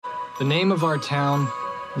The name of our town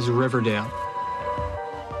is Riverdale.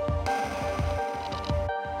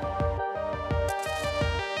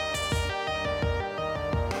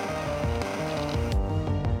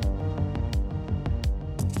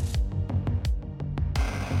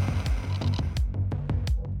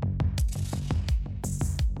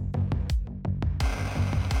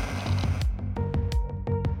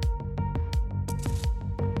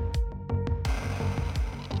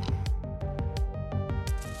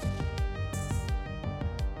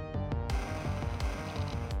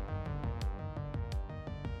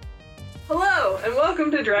 Hello, and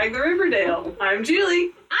welcome to Drag the Riverdale. I'm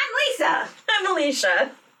Julie. I'm Lisa. I'm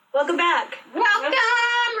Alicia. Welcome back. Welcome,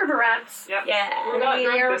 River Rats. Yep. Yeah. We're not We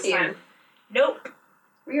drunk are this here. time. Nope.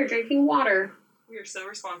 We are drinking water. We are so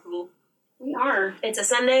responsible. We are. It's a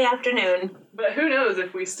Sunday afternoon. But who knows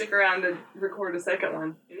if we stick around to record a second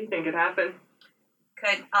one. Anything could happen.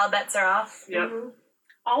 Could all bets are off. Yep. Mm-hmm.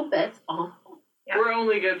 All bets off. Yeah. We're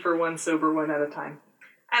only good for one sober one at a time.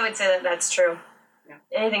 I would say that that's true. Yeah.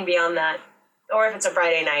 Anything beyond that, or if it's a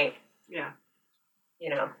Friday night, Yeah.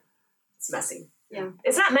 it's messy. Yeah.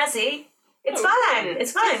 It's not messy. It's No, fun. it's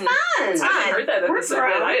It's fun. It's fun. It's I haven't fun. heard that We're episode, but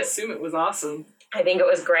drunk. I assume it was awesome. I think it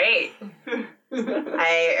was great.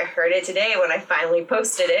 I heard it today when I finally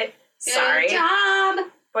posted it. Sorry Good job.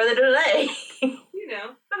 for the delay. You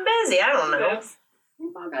know. I'm busy. I don't know. Yes.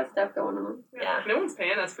 We've all got stuff going on. Yeah. No one's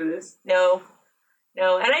paying us for this. No.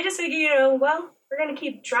 And I just figure, well, we're going to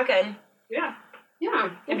keep trucking. Yeah.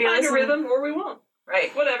 Yeah. We'll If you're find a listening- rhythm or we won't.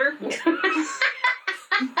 Right. Whatever.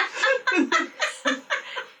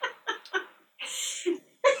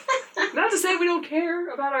 Not to say we don't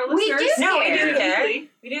care about our We listeners. do No, we do care. care. Deeply.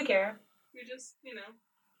 We do care. We just,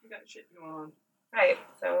 we got shit going on. Right.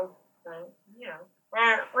 So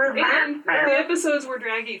we're And the episodes were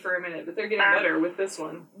draggy for a minute, but they're getting better with this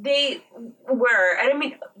one. They were, and I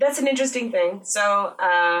mean, that's an interesting thing. So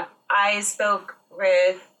I spoke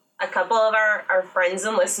with a couple of our friends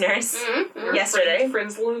and listeners Mm-hmm. yesterday.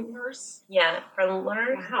 Friends learners. Yeah, friend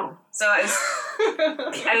learners. Wow. So I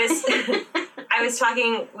was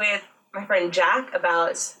talking with my friend Jack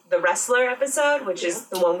about the wrestler episode, which is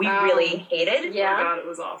the one we Oh. really hated. Oh my Yeah. god, it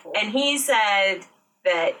was awful. And he said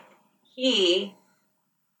that he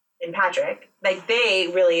and Patrick, like,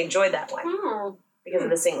 they really enjoyed that one Oh. because of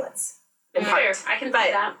the singlets. In Fair. part. I can see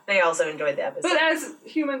But that. they also enjoyed the episode. But as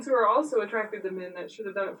humans who are also attracted to men, that should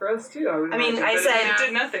have done it for us too. I mean, imagine, I but said- it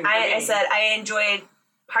did nothing. For me. I said I enjoyed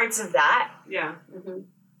parts of that, yeah. Mm-hmm.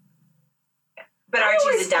 but I Archie's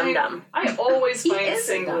always a dum-dum. I always He find is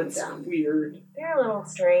a singlets dum-dum. weird. They're a little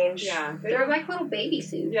strange. Yeah, They're like little baby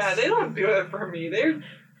suits. yeah, they don't do it for me.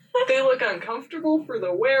 They look uncomfortable for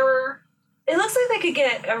the wearer. It looks like they could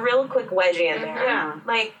get a real quick wedgie in there. Yeah.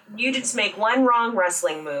 Like, you just make one wrong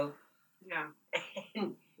wrestling move, Yeah,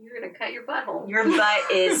 and You're gonna cut your butthole. your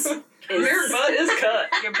butt is your butt is cut.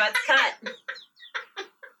 your butt's cut.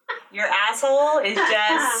 Your asshole is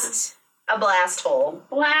just a blast hole.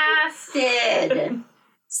 Blasted.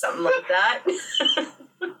 Something like that.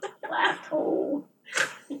 Blast hole.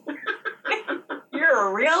 You're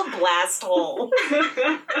a real blast hole.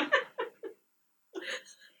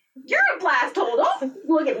 You're a blast hole. Don't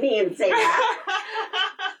look at me and say that.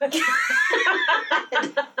 I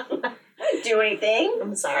didn't do anything.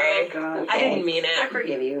 I'm sorry. Oh, God. I didn't mean I it.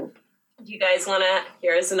 forgive you. Do you guys want to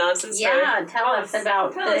hear a synopsis? Yeah, tell us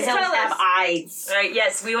about Tell The us, Hills tell Have us. Eyes. All right.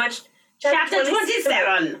 Yes, we watched Chapter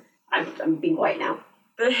 27. I'm being white now.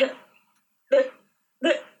 The Hills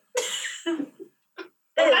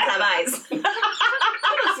Have Eyes.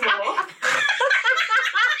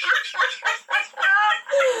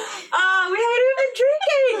 Oh, we haven't even been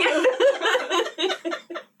drinking.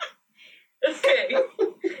 Okay.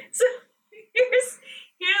 So here's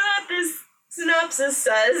what this synopsis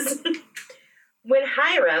says. When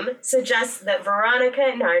Hiram suggests that Veronica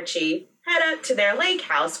and Archie head out to their lake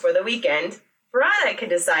house for the weekend, Veronica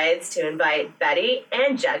decides to invite Betty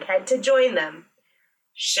and Jughead to join them.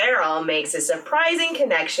 Cheryl makes a surprising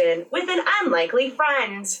connection with an unlikely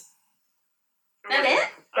friend. That it?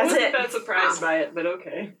 I That's wasn't it. that surprised by it, but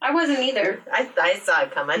okay. I wasn't either. I saw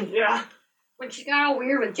it coming. Yeah. When she got all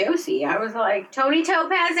weird with Josie, I was like, Tony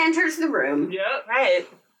Topaz enters the room. Yep. Right.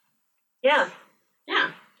 Yeah.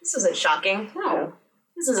 Yeah. This wasn't shocking. No.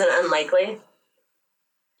 This isn't unlikely.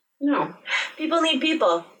 No. People need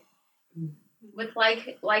people. With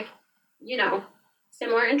like,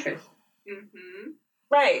 similar interests. Mm-hmm.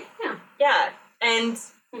 Right. Yeah. Yeah. And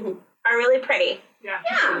Mhm. are really pretty. Yeah.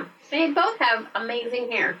 Yeah. They both have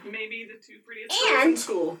amazing hair. Maybe the two prettiest girls in And-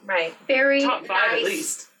 school. Right. Very Top 5 nice at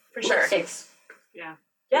least. For sure. lipsticks. Yeah.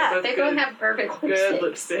 Yeah. Both They good, both have perfect good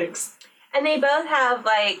lipstick. lipsticks. And they both have,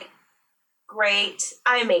 like, great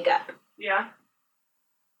eye makeup. Yeah.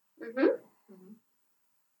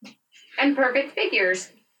 And perfect figures.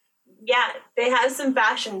 Yeah, they have some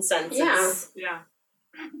fashion senses. Yeah.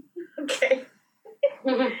 Yeah. Okay.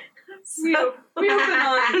 We open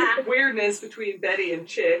on weirdness between Betty and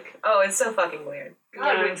Chick. Oh, it's so fucking weird.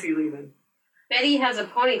 God, Yeah. when's he leaving? Betty has a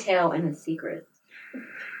ponytail and a secret.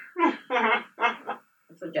 That's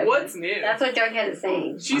what Jughead What's new? That's what Jughead is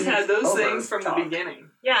saying. She's on had his those things from the overtalk. beginning.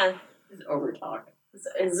 Yeah. His overtalk.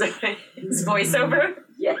 His voiceover.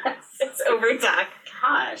 Yes. It's over talk.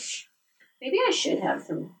 Gosh. Maybe I should have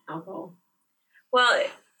some alcohol. Well,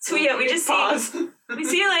 so yeah, we just Pause. we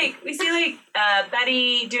see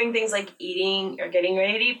Betty doing things like eating or getting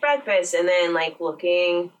ready to eat breakfast, and then like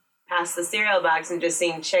looking past the cereal box and just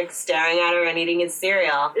seeing Chick staring at her and eating his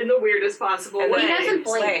cereal. In the weirdest possible And way. He doesn't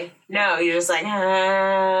blink. Way. No, you're just like,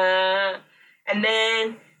 ah. And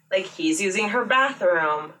then like he's using her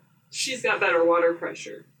bathroom. She's got better water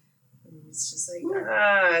pressure. It's just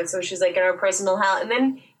like, so she's like in her personal hell. And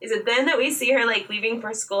then, is it then that we see her like leaving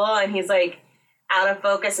for school and he's like out of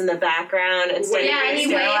focus in the background and standing Yeah, in and the he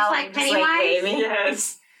waves stairwell like and just Pennywise? waving?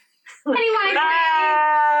 Yes. Pennywise.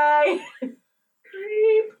 Bye!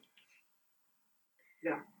 Creep.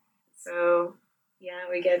 So, yeah,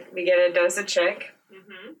 we get a dose of Chick.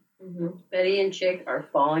 Mm-hmm. Betty and Chick are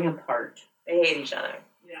falling apart. They hate each other.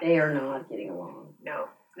 Yeah. They are not getting along.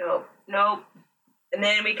 Nope. And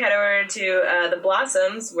then we cut over to the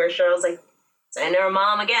Blossoms, where Cheryl's like, saying to her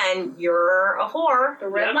mom again, "You're a whore." The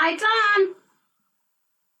red Yep. light's on.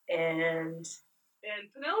 And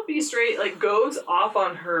And Penelope straight goes off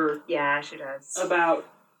on her yeah, she does. about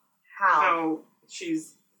How? how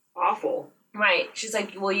she's awful. Right. She's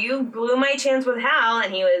like, well, you blew my chance with Hal,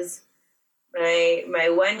 and he was my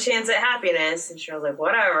one chance at happiness. And Cheryl's like,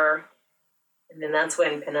 whatever. And then that's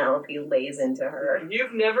when Penelope lays into her.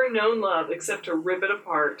 You've never known love except to rip it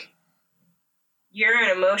apart. You're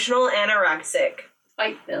an emotional anorexic.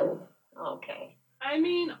 Fight filled. Okay. I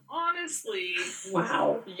mean, honestly,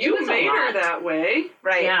 Wow. you That's a made her lot. that way.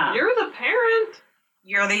 Right. Yeah. You're the parent.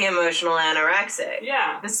 You're the emotional anorexic.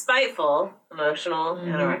 Yeah. The spiteful emotional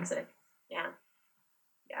Mhm. anorexic. Yeah.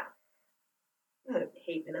 I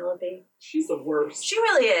hate Penelope. She's the worst. She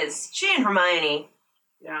really is. She and Hermione.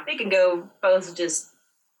 Yeah. They can go both just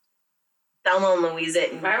Thelma and Louise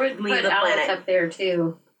it and I would leave put the Alice planet. up there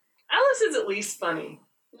too. Alice is at least funny.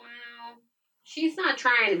 Well, she's not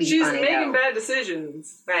trying to be She's funny, making though. bad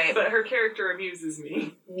decisions. Right. But her character amuses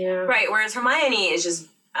me. Yeah. Right, whereas Hermione is just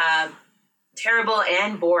terrible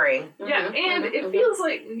and boring. Yeah, Mhm, and mhm, it mhm. feels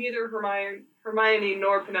like neither Hermione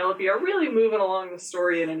nor Penelope are really moving along the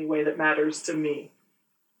story in any way that matters to me.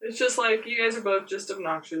 It's just like, you guys are both just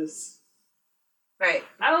obnoxious. Right.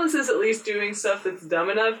 Alice is at least doing stuff that's dumb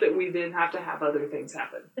enough that we didn't have to have other things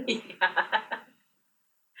happen.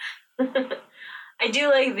 I do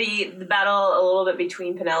like the battle a little bit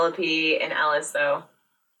between Penelope and Alice, though.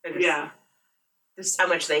 Yeah. Just how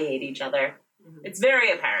much they hate each other. Mhm. It's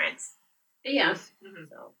very apparent. Yes.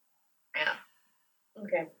 So, yeah.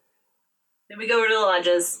 Okay. Then we go over to the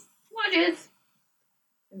lodges. Lodges.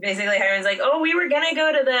 Basically, Hiram's like, oh, we were gonna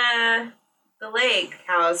go to the lake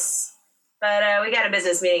house, but we got a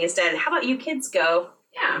business meeting instead. How about you kids go?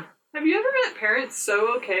 Yeah. Have you ever met parents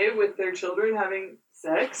so okay with their children having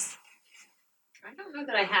sex? I don't know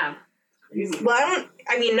that I have. Crazy. Well,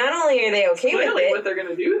 I mean, not only are they okay Clearly with it, what they're going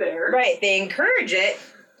to do there. right, they encourage it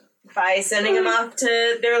by sending them off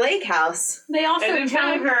to their lake house. They also And in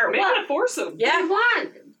tell fact, her, make well, it a foursome.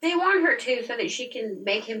 they want her to so that she can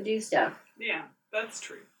make him do stuff. Yeah, that's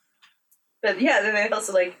true. But yeah, then they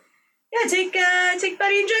also like, yeah, take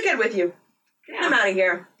Betty and Jughead with you. Get them out of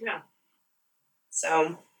here. Yeah.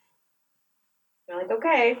 So they're like,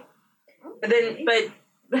 okay. But then,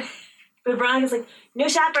 but Veronica's like, no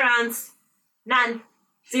chaperones. None.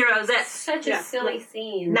 Zero. Zip. Such Yeah. a silly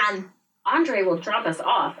scene. None. Andre will drop us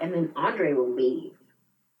off, and then Andre will leave.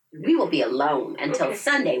 We will be alone until Okay.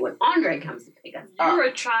 Sunday when Andre comes to pick us up. You're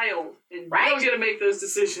a child, and Right? you don't get to make those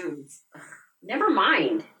decisions. Never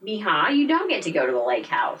mind, Miha, you don't get to go to the lake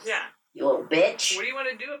house. Yeah. You little bitch. What do you want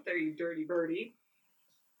to do up there, you dirty birdie?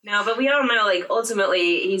 No, but we all know, like,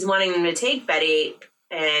 ultimately, he's wanting them to take Betty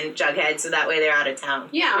and Jughead so that way they're out of town.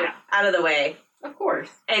 Yeah, Yeah. Out of the way. of course.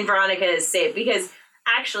 And Veronica is safe because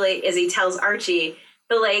actually, as he tells Archie,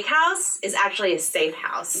 the lake house is actually a safe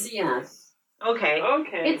house. Yes. Okay.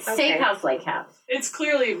 Okay. It's Okay. safe house, lake house. It's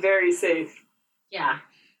clearly very safe. Yeah.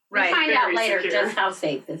 Right. We'll find out Very later secure. just how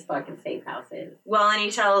safe this fucking safe house is. Well,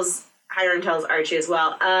 and Hiram tells Archie as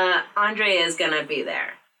well, Andre is gonna be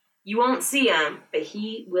there. You won't see him, but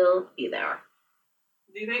he will be there.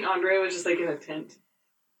 Do you think Andre was just like in a tent?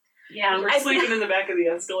 Yeah. We're sleeping in the back of the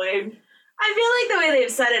Escalade. I feel like the way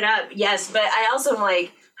they've set it up, yes, but I also am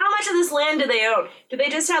like, how much of this land do they own? Do they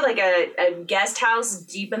just have like a guest house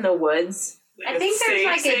deep in the woods? I think there's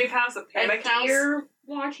like safe house, a panic house. deer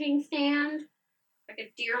watching stand, like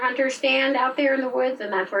a deer hunter stand out there in the woods,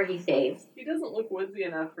 and that's where he stays. He doesn't look woodsy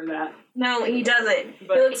enough for that. No, he doesn't.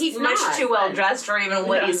 But he looks he's much not, too well but- dressed for even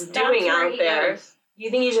what Yeah. he's That's doing where out he there. goes. Do you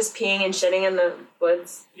think he's just peeing and shitting in the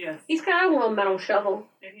woods? Yes, He's got a little metal shovel.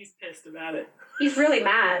 and he's pissed about it. He's really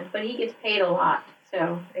mad, but he gets paid a lot,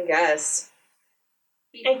 so I guess.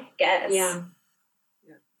 I guess. yeah.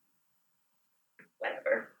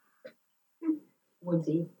 Whatever.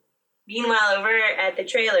 Woodsy. Meanwhile, over at the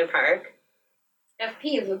trailer park,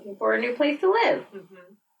 FP is looking for a new place to live.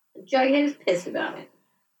 Mm-hmm. Jughead is pissed about it.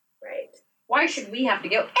 right? Why should we have to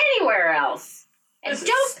go anywhere else? And This is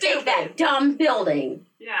don't take stupid. that dumb building.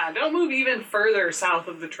 Yeah, don't move even further south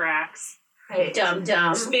of the tracks. Right. Dumb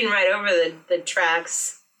dumb. Speeding right over the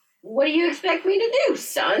tracks. What do you expect me to do,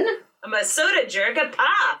 son? I'm a soda jerk at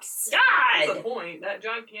Pops. That's the God! point. That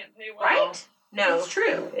job can't pay well. Right? No. It's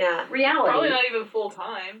true. Yeah. Reality. Probably not even full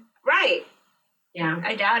time. Right. Yeah.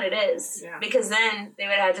 I doubt it is. Yeah. Because then they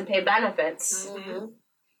would have to pay benefits. Mm-hmm.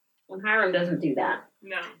 And Hiram doesn't do that.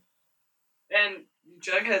 No. And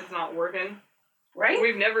Jughead's not working. Right?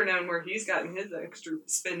 We've never known where he's gotten his extra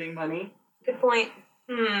spending money. Good point.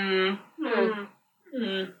 Hmm.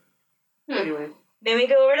 Anyway, Then we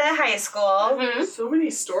go over to the high school. Mhm. so many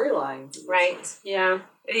storylines. Right. Yeah.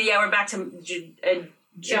 Yeah, we're back to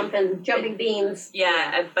Jumping beans.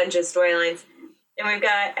 yeah, a bunch of storylines. And we've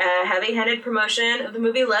got a heavy-handed promotion of the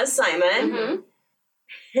movie Love, Simon.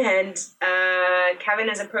 Mm-hmm. And Kevin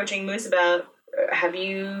is approaching Moose about, are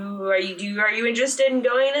you interested in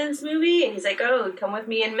going to this movie? And he's like, oh, come with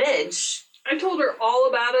me and Midge. I told her all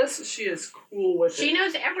about us. She is cool with She it.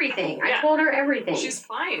 knows everything. Yeah. I told her everything. She's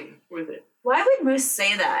fine with it. Why would Moose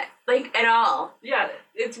say that? Like, at all? Yeah,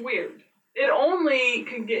 it's weird. It only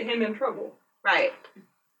can get him in trouble. Right.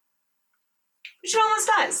 Which it almost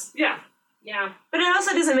does. Yeah. yeah. But it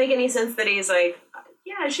also doesn't make any sense that he's like,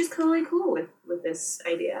 yeah, she's totally cool with this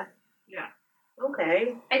idea. Yeah.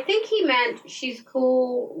 Okay. I think he meant she's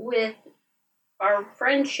cool with our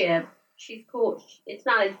friendship. She's cool. It's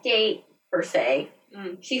not a date, per se.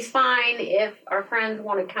 Mm. She's fine if our friends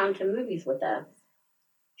want to come to movies with us.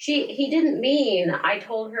 He didn't mean I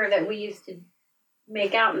told her that we used to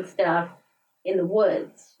make out and stuff in the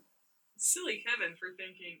woods. Silly Kevin for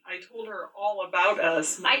thinking I told her all about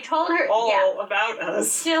us. I told her all about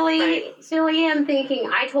us. silly Ann thinking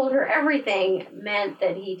I told her everything meant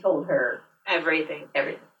that he told her Everything.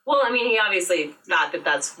 everything. Well, I mean, he obviously thought that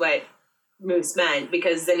that's what Moose meant,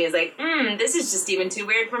 because then he's like, this is just even too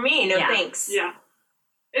weird for me. No Yeah. thanks. Yeah.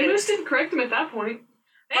 And Moose didn't correct him at that point.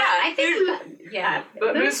 Yeah, I think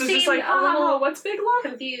But Moose was just seemed like, a little what's Big Love?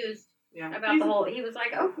 confused Yeah. about the whole. He was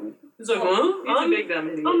like, oh, He's like, huh? He's a big dumb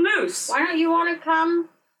idiot. I'm Moose. why don't you want to come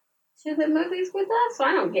to the movies with us?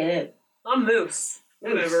 I don't get it. I'm Moose.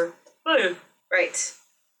 Whatever. Right.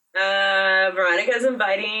 Veronica's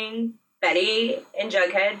inviting Betty and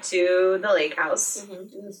Jughead to the lake house.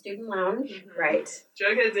 In the student lounge. Right.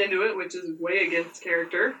 Jughead's into it, which is way against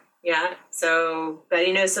character. Yeah. So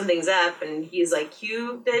Betty knows something's up, and he's like,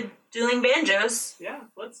 cue the dueling banjos. Yeah,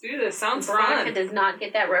 let's do this. Sounds Veronica fun. does not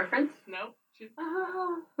get that reference. No. She's,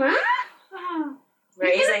 Huh?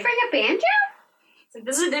 Right. You He's gonna like, bring a banjo?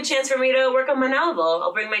 this is a good chance for me to work on my novel.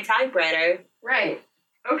 I'll bring my typewriter. Right.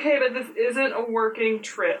 okay, but this isn't a working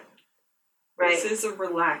trip. Right. This is a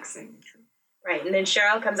relaxing trip. Right. And then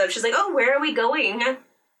Cheryl comes up. She's like, oh, where are we going?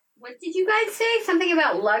 What did you guys say? Something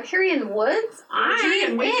about luxury in the woods? Luxury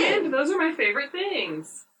and I'm weekend, in. those are my favorite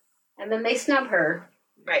things. And then they snub her.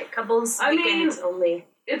 Right. Couples I weekends only.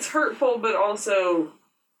 It's hurtful, but also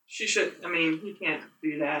she should. I mean, you can't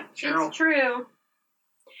do that, Cheryl. It's true.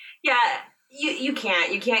 Yeah, you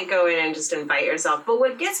can't go in and just invite yourself. But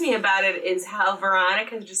what gets me about it is how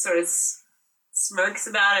Veronica just sort of smirks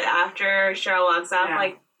about it after Cheryl walks off. Yeah.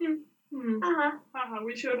 Like,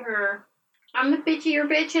 We showed her. I'm the bitchier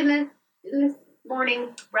bitch in the morning.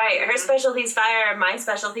 right, her specialty's fire, my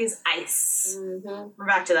specialty's ice. Mm-hmm. We're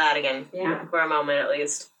back to that again. Yeah. For a moment at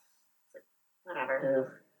least.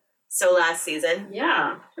 Whatever. So last season.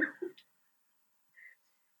 Yeah.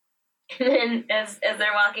 And then as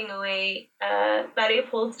they're walking away, Betty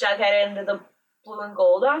pulls Jughead into the blue and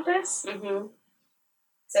gold office Mm-hmm.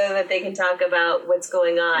 so that they can talk about what's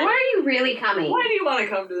going on. Why are you really coming? Why do you want to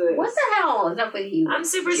come to this? What the hell is up with you? I'm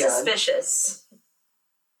super Jug? suspicious.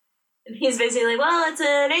 And he's basically like, well, it's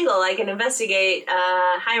an angle. I can investigate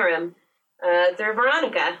Hiram through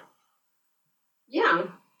Veronica. Yeah.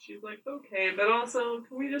 She's like, okay, but also,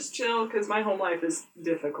 can we just chill? Because my home life is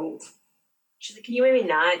difficult. She's like, can you maybe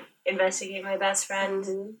not investigate my best friend?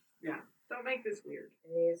 Yeah. Don't make this weird.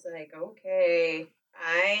 And he's like, okay,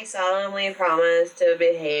 I solemnly promise to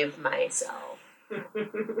behave myself.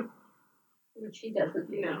 Which he doesn't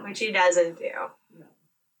do. No. Which he doesn't do. No.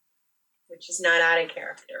 Which is not out of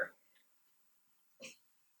character.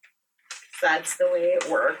 That's the way it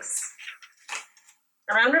works.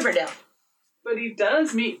 Around Riverdale. But he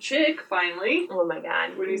does meet Chick, finally, Oh my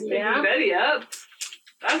god. when he's picking Yeah. Betty up.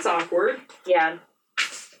 That's awkward. Yeah.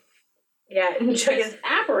 Yeah, and He Chuck just is,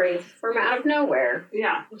 apparates from out of nowhere.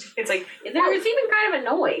 Yeah. it's like, There was even kind of a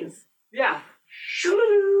noise. Yeah.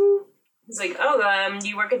 Shoo-doo. he's like, oh,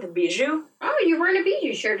 you work at the Bijou? Oh, you were in a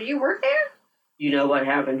Bijou shirt. Did you work there? You know what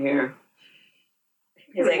happened here?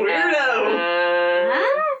 He's like, Weirdo.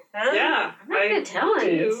 Huh? Yeah. I'm not going to tell him.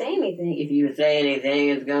 do. Say anything. If you say anything,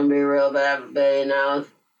 it's gonna be real bad for Betty now.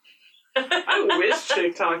 I wish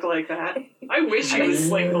Chick talked like that. I wish he was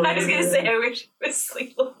sling I was gonna say, I wish it was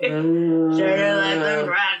sleeping. Sugar like them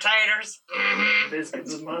fried taters.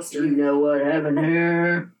 biscuits and You mustard. know what happened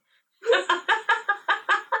here?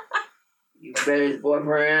 You Betty's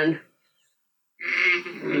boyfriend.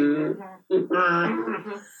 Mm.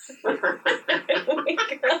 Oh my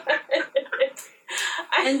god.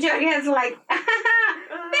 And Jughead's like,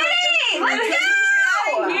 Betty, let's Get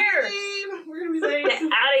go! out of here! We're gonna be late. Get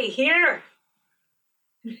out of here!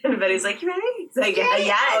 And Betty's like, you ready? He's like, yes.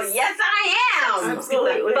 Oh, yes, I am.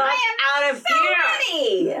 Absolutely. Fuck I am out of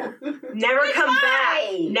here! Ready. Never come back.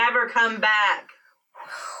 Goodbye. Never come back.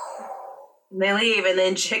 And they leave, and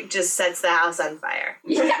then Chick just sets the house on fire.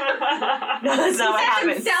 Yeah. No, that's not what He sets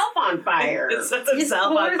happens. himself on fire. He sets Just himself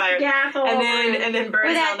on pours fire. gas all And over then him. burns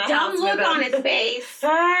with down that the house dumb look with on him. his face,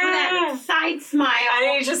 with that side smile, And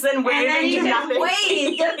then he's just then and waving then he to just nothing.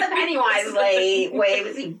 waves, just the Pennywise wave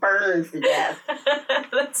as he burns to death.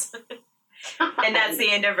 That's, and that's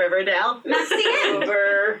the end of Riverdale. That's the end.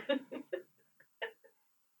 Over.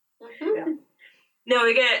 Mhm. No,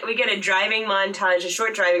 we get a driving montage, a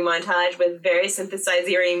short driving montage with very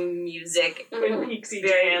synthesizer music. Twin Mhm. Peaksy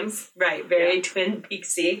Very- jams. Right, very Twin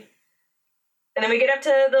Peaksy. And then we get up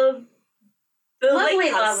to the Lovely,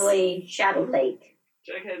 lake house. lovely Shadow Lake.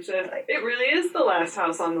 Jughead said, it really is the last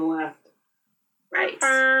house on the left. Right.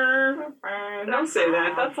 Don't say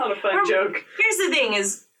that. That's not a fun joke. Here's the thing: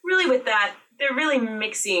 is really with that, they're really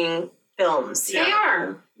mixing films, Yeah. They are.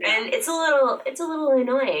 and it's a little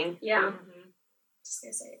annoying. Yeah. Just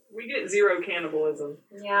gonna say it. We get zero cannibalism.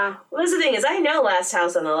 Yeah. Well, that's the thing is, I know Last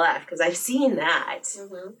House on the Left because I've seen that.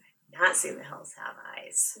 Mm-hmm. Not seen The Hills Have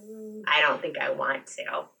Eyes. I don't think I want to.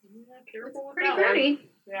 Yeah, careful with Pretty that one.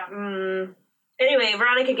 pretty. Yeah. Anyway,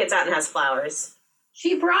 Veronica gets out and has flowers.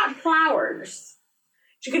 She brought flowers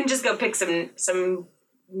She couldn't just go pick some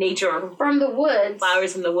nature from the woods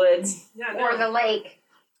flowers from the woods. Yeah, or no. the lake.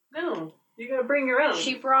 No. You gotta bring your own.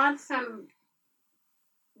 She brought some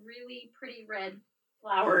really pretty red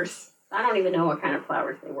flowers. I don't even know what kind of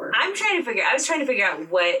flowers they were. I was trying to figure out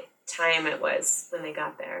what time it was when they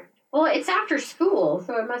got there. Well, it's after school,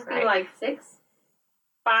 so it must be Right. like 6,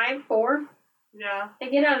 5, 4. Yeah.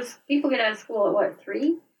 People get out of school at what,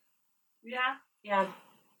 3? Yeah. Yeah.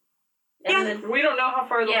 And Yeah. then- We don't know how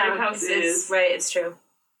far the Yeah, lake house is. Right, it's true.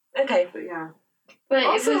 Okay. But yeah. but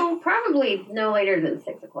Also- it was probably no later than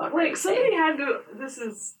 6 o'clock. Like, I'd somebody say. had to. This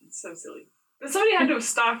is so silly. But somebody had to have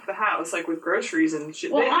stocked the house, like with groceries and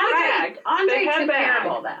shit. Well, They had a bag, Andre They had took bag. care of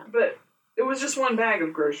all that. but it was just one bag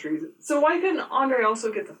of groceries. So why couldn't Andre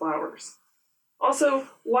also get the flowers? Also,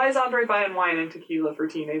 why is Andre buying wine and tequila for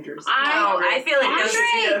teenagers? I feel like those.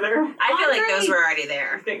 Andre- together. I feel like Andre- those were already I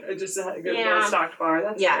there. think it just a good Yeah. well-stocked bar.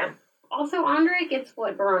 That's Yeah. fair. Also, Andre gets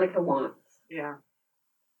what Veronica wants. Yeah.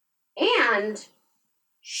 And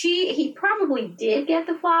he probably did get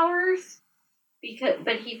the flowers,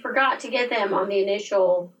 but he forgot to get them on the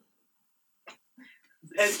initial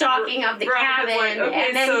And stocking of the Veronica's cabin, like, okay,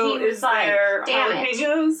 and then so he was is like, there damn it.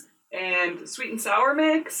 jalapenos and sweet and sour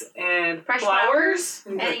mix and Fresh flowers?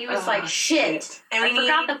 And he was "Ah, like, shit. And I we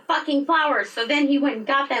forgot the fucking flowers. So then he went and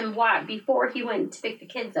got them before he went to pick the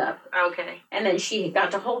kids up. Okay. And then she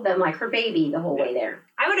got to hold them like her baby the whole way there.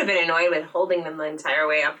 I would have been annoyed with holding them the entire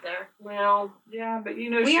way up there. Well, Yeah, but you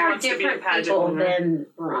know we she are wants to be a different pageant people winner. than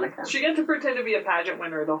Veronica. She got to pretend to be a pageant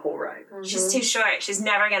winner the whole ride. She's too short. She's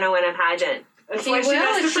never gonna win a pageant. That's She why will she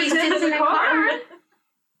has if to she pretend sits in in the a car.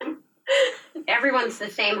 Everyone's the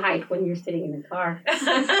same height when you're sitting in the car.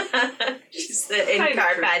 She's the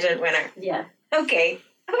in-car true. pageant winner. Yeah. Okay.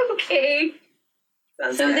 Okay.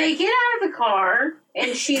 Sounds So good. they get out of the car,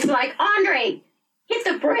 and she's like, Andre, hit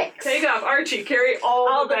the bricks. Take off, Archie. Carry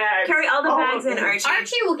all the bags. Carry all the All bags of in, them. Archie.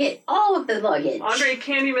 Archie will get all of the luggage. Andre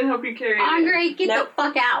can't even help you carry it. Andre, get Nope. the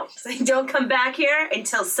fuck out. It's like, don't come back here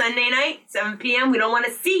until Sunday night, 7 p.m. We don't want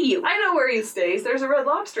to see you. I know where he stays. There's a Red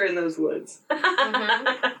Lobster in those woods.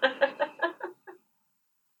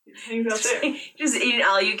 He hangs out there. Just eating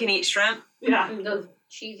all you can eat shrimp. Yeah. And those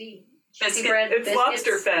cheesy Biscuit- bread It's biscuits.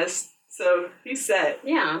 Lobster Fest, so he's set.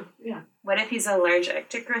 Yeah. What if he's allergic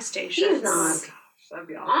to crustaceans? He's not. Gosh, that'd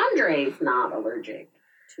be awesome. Andre's not allergic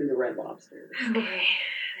to the red lobster. Okay.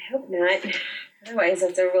 I hope not. Otherwise,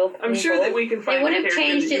 that's a real I'm sure that we can find would a have character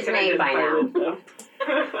changed that you his can name by identify now. with,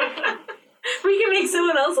 though. We can make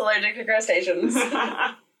someone else allergic to crustaceans.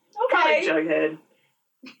 Probably Jughead.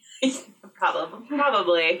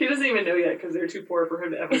 Probably. He doesn't even know yet because they're too poor for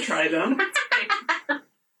him to ever try them.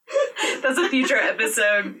 That's a future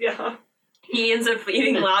episode. Yeah. He ends up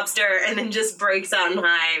eating lobster and then just breaks out in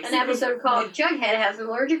hives. An episode called Jughead Has an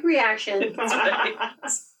Allergic Reaction. That's right.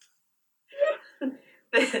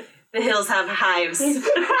 The hills have hives.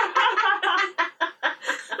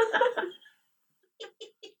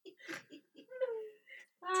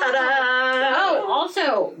 Ta-da! Oh,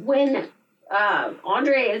 also, when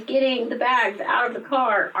Andre is getting the bags out of the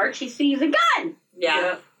car, Archie sees a gun!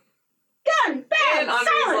 Yeah. Gun! Bag! And Andre's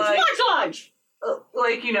Silence! like- Lodge!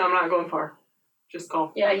 Like, I'm not going far. Just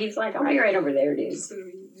call. Yeah, he's like, I'll be right over there, dude.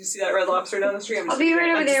 You see that Red Lobster down the street? I'm I'll be right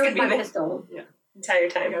over I'm there just with gonna my be pistol. Entire I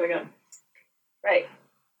time. got a gun. Right.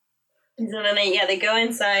 And so then they go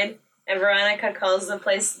inside, and Veronica calls the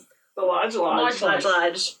place The Lodge Lodge.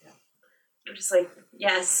 Lodge. I'm just like,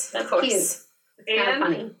 yes, That's of course. cute. It's kind of And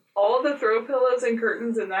funny. all the throw pillows and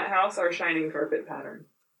curtains in that house are shining carpet pattern.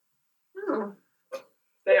 Oh.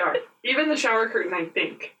 They are. Even the shower curtain, I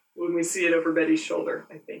think, when we see it over Betty's shoulder,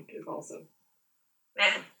 I think, is also.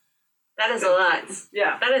 Man, that is a lot.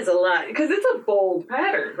 Yeah. That is a lot. Because it's a bold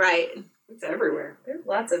pattern. Right. It's everywhere. There's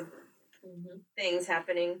lots of things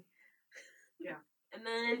happening. Yeah. And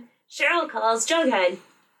then Cheryl calls Jughead.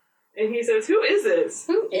 And he says, "Who is this?"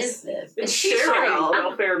 Who is this? It's Is she Cheryl, like,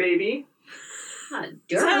 welfare baby. God,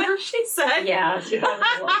 Is that what she said? Yeah, she Yeah.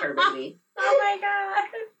 love her baby. Oh my god.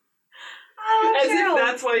 Oh, As Cheryl. if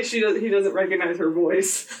that's why he doesn't recognize her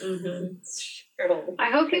voice. Mm-hmm. Cheryl. I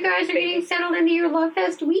hope you guys are getting settled into your Love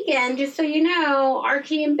Fest weekend. Just so you know,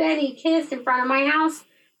 Archie and Betty kissed in front of my house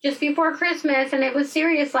just before Christmas, and it was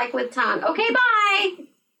serious, like with tongue. Okay, bye.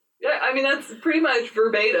 Yeah, I mean that's pretty much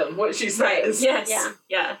verbatim what she Right. says. Yes. Yeah.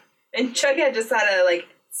 Yeah. And Jughead just had a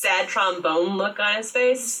sad trombone look on his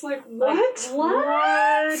face. It's like what?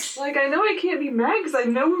 What? Like I know I can't be mad because I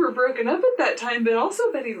know we were broken up at that time, but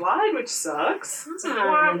also Betty lied, which sucks. It's like,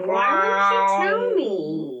 Why wah, would you tell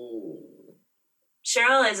me?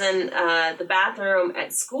 Cheryl is in the bathroom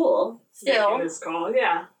at school. Still, Making this call,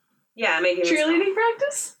 yeah. Yeah, making this Cheerleading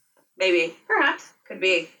practice? Maybe. perhaps. Could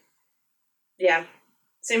be. Yeah.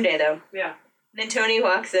 Same day, though. Yeah. And then Tony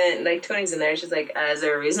walks in, Tony's in there. She's like, is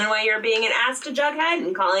there a reason why you're being an ass to Jughead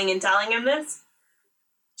and calling and telling him this?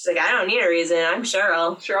 She's like, I don't need a reason. I'm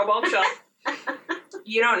Cheryl. Cheryl Bombshell.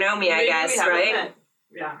 You don't know me, I Maybe guess, we haven't right? met.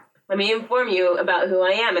 Yeah. Let me inform you about who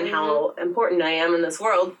I am and how important I am in this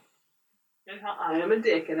world. And how I am a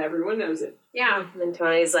dick and everyone knows it. Yeah. And then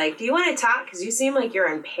Tony's like, do you want to talk? Because you seem like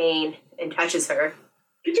you're in pain, and touches her.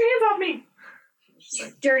 Get your hands off me. She's You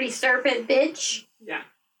like, dirty serpent bitch. Yeah.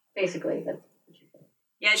 Basically, that's what she said.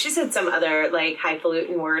 yeah, she said some other,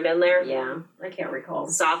 highfalutin word in there. Yeah, I can't recall.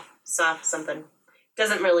 Soft something.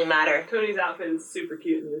 Doesn't really matter. Tony's outfit is super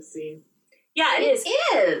cute in this scene. Yeah, it is.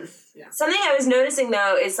 is. Something I was noticing,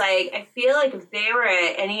 though, is, I feel like if they were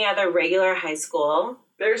at any other regular high school,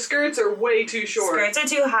 Their skirts are way too short. skirts are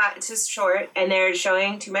too short, and they're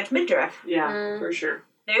showing too much midriff. Yeah, for sure.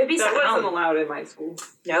 They would be That sent wasn't home. allowed in my school.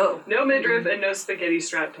 No. No midriff and no spaghetti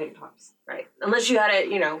strap tank tops. Right. Unless you had it,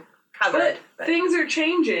 covered. But things are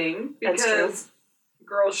changing That's true. because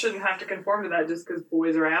girls shouldn't have to conform to that just because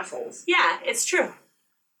boys are assholes. Yeah, it's true.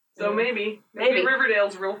 So maybe Maybe.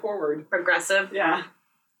 Riverdale's real forward. Progressive. Yeah.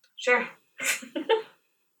 Sure.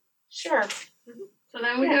 Sure. So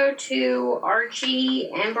then we go to Archie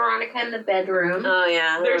and Veronica in the bedroom. Oh,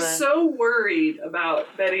 yeah. They're so worried about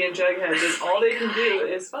Betty and Jughead that all they can do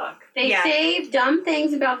is fuck. They Yeah. say dumb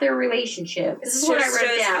things about their relationship. This is what I Just wrote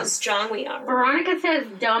shows how down. strong we are. Veronica says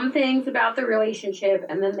dumb things about the relationship,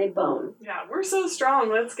 and then they bone. Yeah, we're so strong.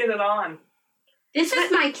 Let's get it on. This is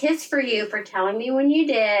my kiss for you for telling me when you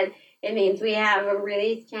did. It means we have a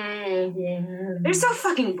really strong. They're so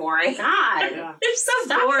fucking boring. God. Yeah. They're so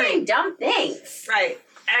Stop boring. saying dumb things. Right.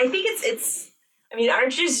 And I think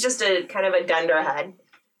Archie's just a kind of a dunderhead.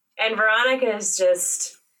 And Veronica is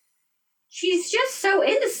just, She's just so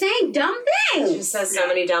into saying dumb things. She says so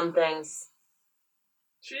many dumb things.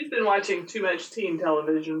 She's been watching too much teen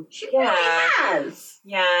television. She really has.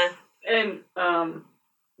 Yeah. And,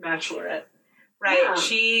 Bachelorette. Right. Yeah.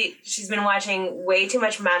 She's been watching way too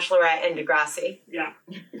much Bachelorette and Degrassi. Yeah.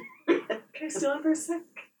 Can I steal it for a sec?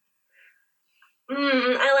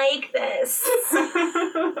 I like this.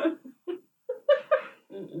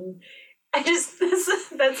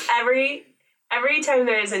 That's every time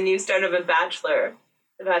there is a new start of The Bachelor,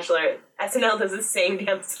 SNL does the same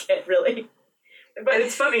damn skit, really. But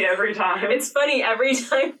it's funny every time. It's funny every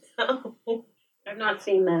time, though. I've not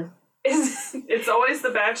seen this. It's always the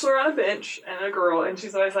Bachelor on a bench and a girl, and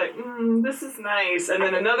she's always like, this is nice. And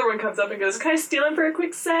then another one comes up and goes, can I steal him for a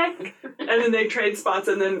quick sec? And then they trade spots,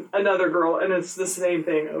 and then another girl, and it's the same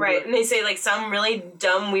thing over. Right, and they say, like, some really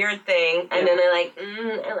dumb, weird thing, and then they're like,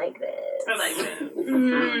 I like this. I like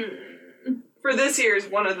it. For this year's,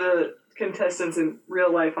 one of the contestants in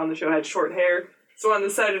real life on the show had short hair. So on the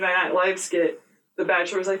Saturday Night Live skit, the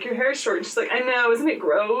Bachelor was like, your hair's short. And she's like, I know, isn't it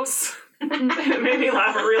gross? It made me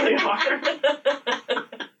laugh really hard.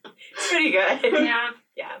 It's pretty good. Yeah.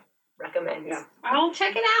 Yeah. Recommend. Yeah. I'll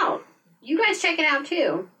check it out. You guys check it out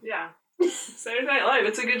too. Yeah. Saturday Night Live,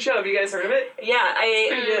 it's a good show. Have you guys heard of it? Yeah,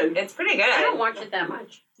 Pretty good. It's pretty good. I don't watch it that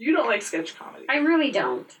much. You don't like sketch comedy. I really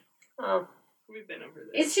don't. Oh, We've been over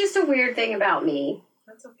this. It's just a weird thing about me.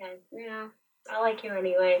 that's okay. Yeah. I like you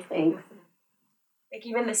anyway. Thanks. Like,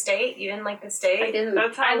 even The State? You didn't like The State? I didn't.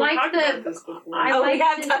 That's how I we like talked about the. this before. I Oh, we like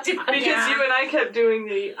have the- talked about Because Yeah. you and I kept doing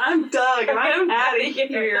the, I'm Doug, and I'm out of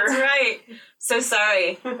here. That's right. So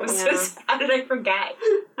sorry. I'm so Yeah. sorry. How did I forget?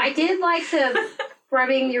 I did like the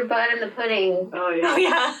rubbing your butt in the pudding. Oh, yeah. Oh,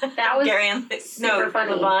 yeah. That was Gary and super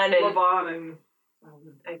funny. Levon and... Levon and...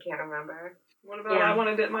 I can't remember. What about Yeah. I want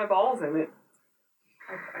to dip my balls in it?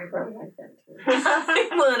 I really like that too. I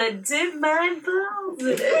want to dip my balls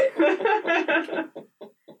in it.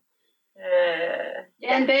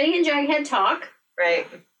 And Betty and Jughead talk, Right.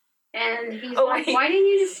 and he's Oh, like, wait. "Why didn't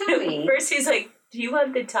you just tell me?" First he's like, do you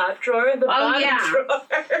want the top drawer or the bottom yeah. drawer?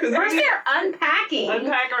 First, they're unpacking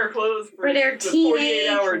Unpack our clothes for their the teenage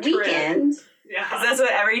 48-hour trip. weekend. Yeah. That's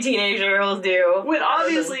what every teenager will do. When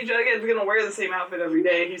obviously Jughead's going to wear the same outfit every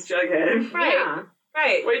day. He's Jughead. Right. Yeah.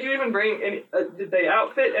 Right. Why did you even bring any... did they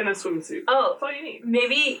outfit and a swimsuit? Oh, That's all you need.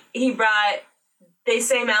 maybe he brought the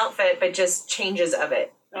same outfit, but just changes of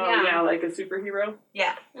it. Oh, Yeah. yeah, like a superhero?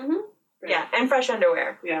 Yeah. Mhm. Yeah. And fresh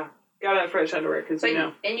underwear. Yeah. Gotta have fresh underwear, because But you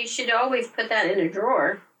know. and you should always put that in a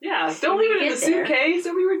drawer. Yeah, don't leave it in the Get there. suitcase.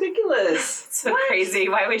 It'll be ridiculous. So crazy.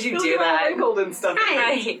 Why would you It'll do get all that? wrinkled and stuff.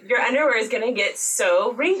 Right. Your underwear is going to get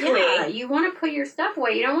so wrinkly. Yeah, you want to put your stuff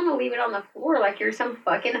away. You don't want to leave it on the floor like you're some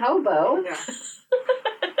fucking hobo. Yeah.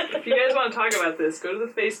 If you guys want to talk about this, go to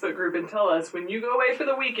the Facebook group and tell us, when you go away for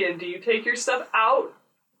the weekend, do you take your stuff out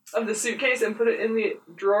of the suitcase and put it in the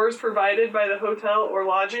drawers provided by the hotel or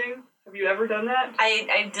lodging? Have you ever done that?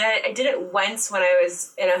 I did it once when I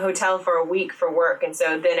was in a hotel for a week for work, and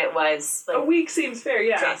so then it was like A week seems fair,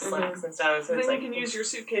 yeah. dress slacks and stuff. So Then it's you like, can use your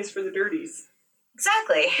suitcase for the dirties.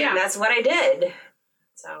 exactly. Yeah. And that's what I did.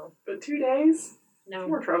 So But 2 days? No,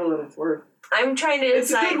 More trouble than it's worth. I'm trying to It's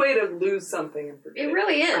a decide. good way to lose something and forget it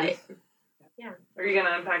really is. Right. Are you going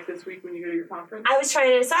to unpack this week when you go to your conference? I was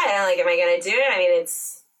trying to decide. I'm like, am I gonna do it? I mean,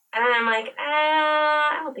 it's. And then I'm like,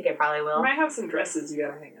 I don't think I probably You will. might have some dresses you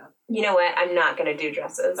gotta hang up. You know what? I'm not gonna do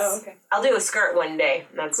dresses. Oh, okay. I'll do a skirt one day.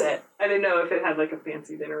 And that's it. I didn't know if it had like a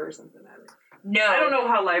fancy dinner or something at it. No. I don't know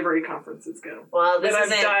how library conferences go. Well, But this I'm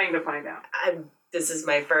isn't. dying to find out. This is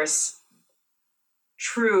my first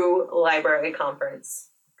true library conference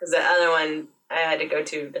because the other one I had to go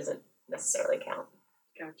to doesn't necessarily count.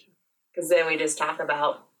 Gotcha. Because then we just talk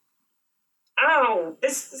about, oh,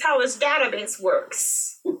 this is how this database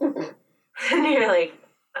works. And you're like,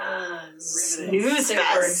 snooze Super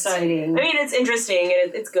fest. exciting. I mean, it's interesting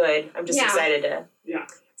and it's good. I'm just Yeah. excited to Yeah.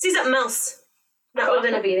 see something else. Not Nicole's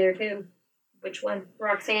gonna be there too. Which one?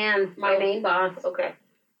 Roxanne, my main boss. Okay.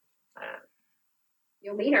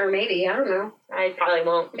 You'll meet her, maybe. I don't know. I probably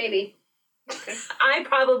won't. Maybe. I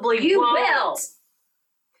probably You won't. will.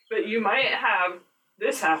 But you might have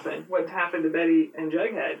this happen, what happened to Betty and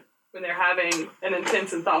Jughead, when they're having an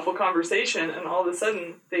intense and thoughtful conversation, and all of a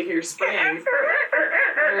sudden they hear spraying.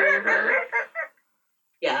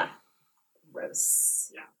 Yeah.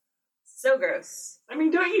 Gross. Yeah. So gross. I mean,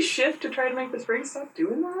 don't you shift to try to make the spring stop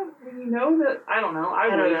doing that? I mean, you know that, I don't know, I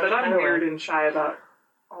don't would, know. but I I'm don't weird know. and shy about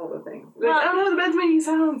all the things. Like, Well- I don't know, the bed's making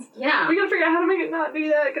sounds. Yeah. We gotta figure out how to make it not do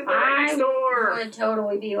that, because they're I next door. would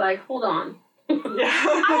totally be like, hold on. Yeah.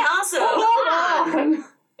 I also. Hold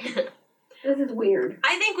on. This is weird.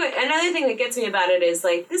 I think another thing that gets me about it is,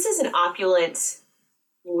 like, this is an opulent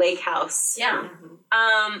lake house. Yeah.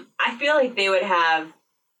 I feel like they would have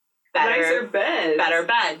Nicer beds. better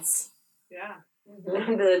beds. Yeah.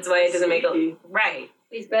 Mhm. That's why it doesn't make Sneaky. it right.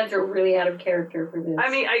 These beds are really out of character for this. I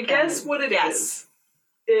mean, I guess what it Yes.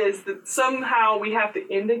 is that somehow we have to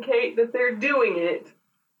indicate that they're doing it.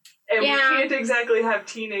 And Yeah. we can't exactly have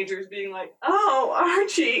teenagers being like, oh,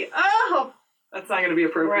 Archie, oh. That's not going to be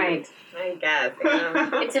appropriate. Right. I guess.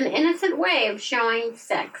 Yeah. It's an innocent way of showing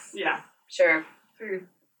sex Yeah. Sure. through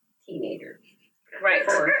teenagers. Right.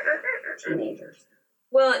 For teenagers.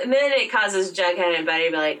 Well, and then it causes Jughead and Betty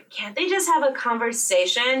to be like, can't they just have a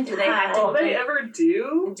conversation? Do they have All to they ever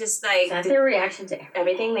do? just, like, That's their reaction to everything.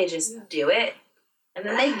 everything? They just do it? And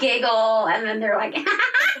then they giggle, and then they're like,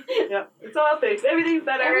 Yep. It's all fixed. Everything's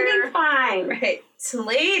better. everything's fine. Right. So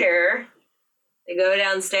later, they go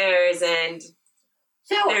downstairs and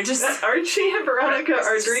So, they're just... Archie and Veronica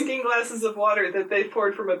are drinking glasses of water that they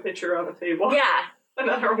poured from a pitcher on a table. Yeah.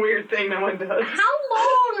 Another weird thing no one does. how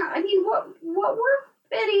long? I mean, what were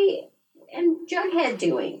Betty and Jughead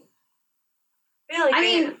doing? I feel like I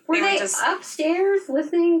mean, were they just... upstairs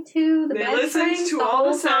listening to the They bed listened springs to the all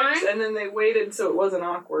whole the sex time? and then they waited so it wasn't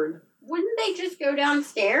awkward. Wouldn't they just go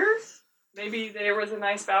downstairs Maybe there was a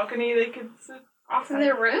nice balcony they could sit off of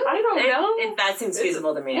their room? I don't know. That seems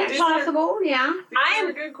feasible to me. It's Is possible, yeah. These I'm- are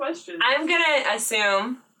a good question. I'm gonna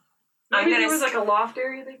assume... Maybe I'm there gonna was like a loft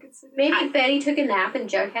area they could sit in. Maybe Betty took a nap and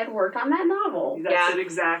Jughead worked on that novel. That's Yeah. it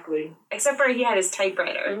exactly. Except for he had his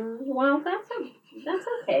typewriter. Well, that's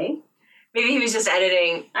okay. Maybe he was just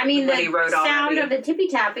editing. I mean, What he the wrote sound already. of the tippy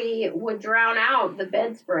tappy would drown out the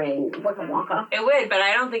bed spring. Waka waka. It would, but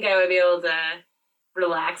I don't think I would be able to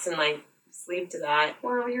relax and, like, sleep to that.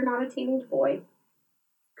 Well, you're not a teenage boy.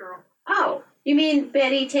 Girl. Oh, you mean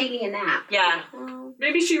Betty taking a nap? Yeah, Well,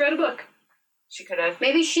 Maybe she read a book. she could have.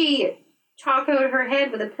 maybe she tacoed her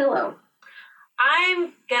head with a pillow.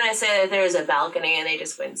 I'm gonna say that there's a balcony and they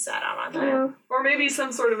just went and sat out on that. Well, Or maybe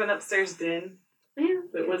some sort of an upstairs den yeah.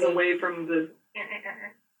 that was away from the...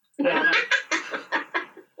 I don't know.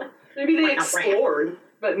 Maybe they explored,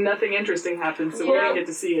 but nothing interesting happened, so we Yeah. didn't get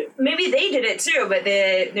to see it. Maybe they did it too, but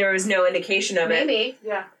there was no indication of it. Maybe.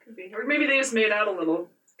 Yeah, could be. Or maybe they just made out a little.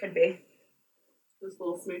 Could be. This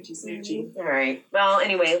little smoochy. All right. Well,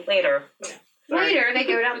 anyway, later. Sorry. Later, they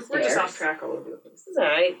go downstairs. We're just off track all over the place. It's all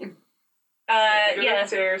right. They go Yeah.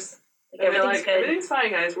 downstairs. Like, And they're everything's like, good. everything's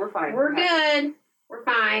fine, guys. We're fine. We're good. We're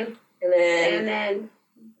fine. And And then then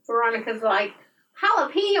Veronica's like,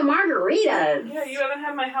 jalapeno margaritas. Yeah, you haven't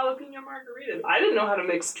had my jalapeno margaritas. I didn't know how to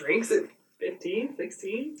mix drinks at 15,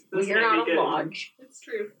 16. This You're might not be a good. lodge. It's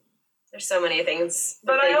true. there's so many things that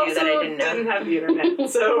But they I do also that I didn't know. have the internet.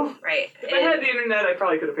 So Right. if I had the internet, I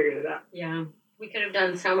probably could have figured it out. Yeah. We could have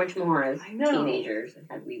done so much more as I know. teenagers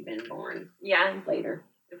had we been born Yeah. later.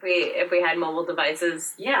 If we had mobile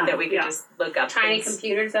devices Yeah. that we could Yeah. just look up Tiny things,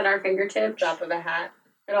 computers at our fingertips drop of a hat.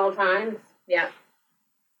 at all times. Yeah.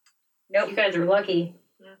 Nope. You guys are lucky.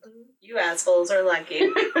 You assholes are lucky.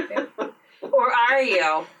 Or are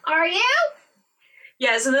you? Are you?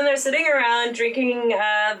 Yeah, so then they're sitting around drinking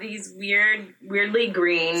these weirdly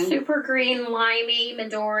green Super green, limey,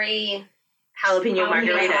 Midori jalapeno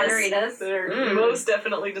margaritas. margaritas. They're Mm. most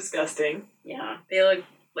definitely disgusting. Yeah. They look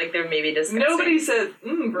like they're maybe disgusting. Nobody said,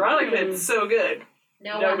 Veronica, it's so good.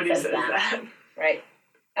 Nobody Nobody says that. Right.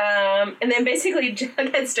 And then basically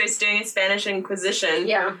Jughead starts doing a Spanish Inquisition.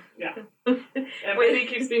 Yeah. And Wendy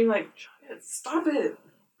keeps being like, stop it.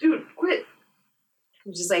 Dude, quit.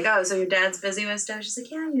 I'm just like, oh, so your dad's busy with stuff? She's like,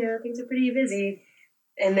 yeah, things are pretty busy.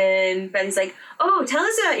 And then Betty's like, oh, tell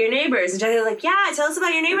us about your neighbors. And Jughead's like, yeah, tell us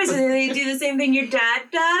about your neighbors. And they do the same thing your dad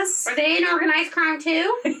does. Are they in organized crime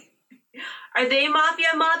too? Are they mafia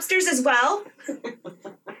mobsters as well?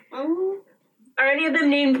 Are any of them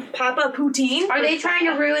named Papa Poutine? Are they trying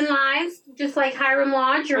to ruin lives, just like Hiram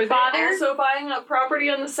Lodge, your Are father? they also buying up property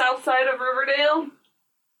on the south side of Riverdale?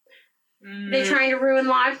 They're trying to ruin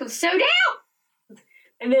lives with Soda?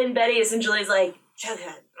 And then Betty essentially is like,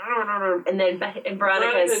 Jughead. And then Veronica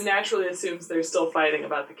Veronica's naturally assumes they're still fighting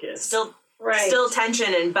about the kiss. still Right.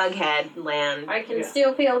 tension in Bughead land. I can Yeah.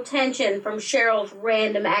 still feel tension from Cheryl's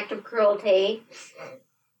random act of cruelty.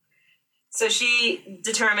 So she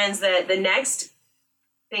determines that the next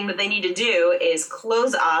thing that they need to do is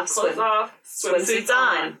close off Clothes off, swimsuits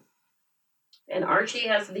on. And Archie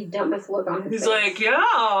has the dumbest look on his He's face. like, yeah,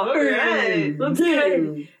 alright, let's go.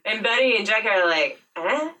 Hmm. And Betty and Jack are like,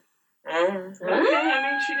 Okay, I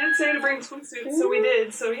mean, she did say to bring swimsuits, so we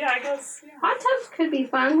did. So yeah, I guess. Yeah. Hot tubs could be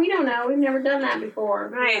fun. We don't know. We've never done that before.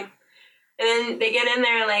 Right. And then they get in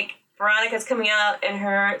there, like, Veronica's coming out in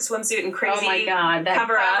her swimsuit and crazy Oh my god, that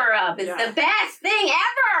cover up. is Yeah. the best thing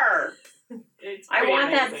ever. It's I pretty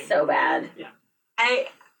want that amazing. so bad.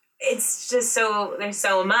 It's just so, there's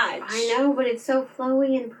so much. I know, but it's so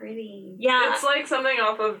flowy and pretty. Yeah, It's like something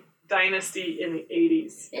off of Dynasty in the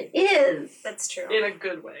 80s. It is. that's true. In a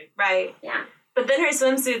good way. Right. Yeah. But then her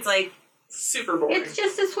swimsuit's like, Super boring. It's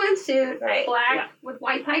just a swimsuit, Right. black Yeah. with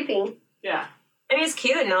white piping. Yeah. I mean, it's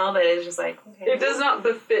cute and all, but it's just like, okay. It does not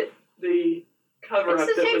befit the cover up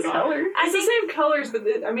It's the that same was on. color. It's the same colors, but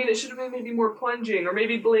it should have been maybe more plunging or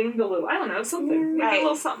maybe blinged a little. I don't know, something. Maybe Right. a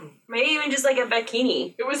little something. Maybe even just like a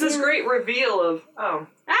bikini. It was this great reveal of, Ah,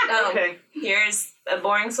 Oh, okay, here's a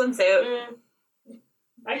boring swimsuit.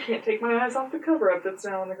 I can't take my eyes off the cover up that's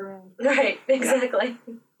now on the ground. Right, exactly.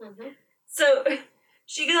 mhm. So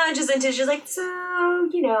she launches into, she's like, so,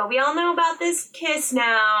 you know, we all know about this kiss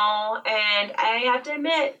now, and I have to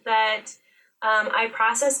admit that I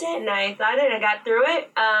processed it and I thought it, I got through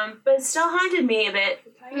it, but it still haunted me a bit.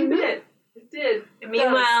 A tiny bit. It did.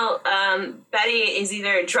 Meanwhile, Betty is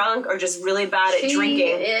either drunk or just really bad at She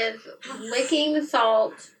drinking. is licking the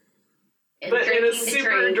salt and But in drinking a the super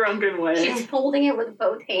drink. drunken way. She's holding it with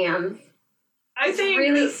both hands. I It's think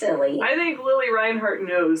really silly. I think Lily Reinhart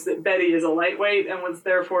knows that Betty is a lightweight and was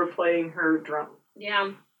therefore playing her drunk.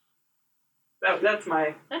 Yeah, That's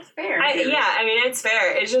my. that's fair. I mean, it's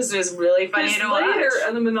fair. It just was really funny Because to watch. later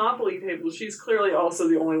at the Monopoly table, she's clearly also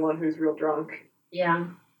the only one who's real drunk. yeah.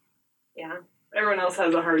 Yeah. Everyone else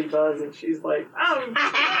has a hearty buzz, and she's like,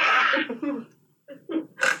 oh.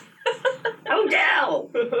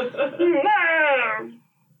 Odell!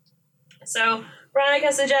 So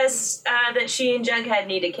Veronica suggests that she and Jughead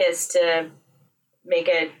need a kiss to make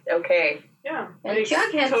it okay. Yeah. And makes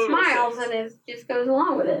Jughead total smiles sense. and just goes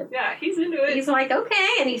along with it. Yeah, he's into it. He's like, okay,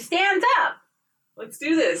 and he stands up. Let's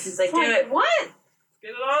do this. He's like, It's do it. what? Let's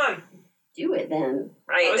get it on. Do it then.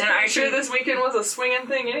 Right. I was And pretty Archie, sure this weekend was a swinging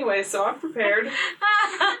thing anyway, so I'm prepared. Archie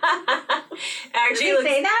Did he looks...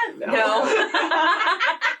 say that? No.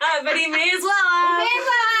 But he may as well have.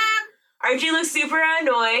 Archie looks super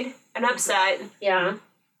annoyed and upset. Yeah.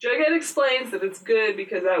 Jughead explains that it's good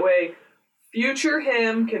because that way future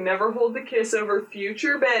him can never hold the kiss over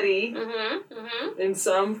future Betty Mm-hmm. Mm-hmm. in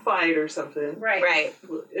some fight or something. Right. Right.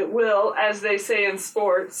 It will, as they say in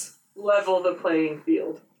sports, level the playing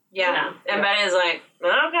field. Yeah. Yeah. And Betty's like,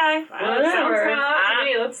 okay, Sounds kind of hot to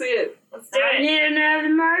me. Let's see it. let's do it. need another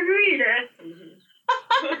margarita.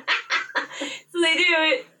 So they do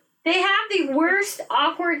it. They have the worst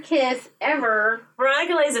awkward kiss ever.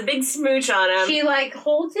 Veronica lays a big smooch on him. She like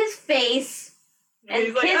holds his face and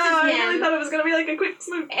he's like, kisses oh, I him. really thought it was going to be like a quick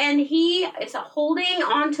smooch. And he is holding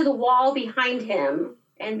onto the wall behind him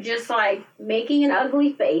and just like making an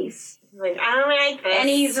ugly face. He's like, I don't like this. And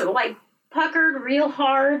he's like puckered real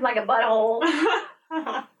hard like a butthole.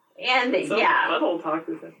 And So yeah. butthole talk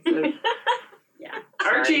this episode. Yeah.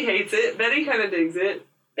 Archie hates it. Betty kind of digs it.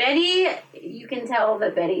 Betty, you can tell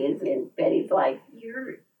that Betty is in. Betty's like,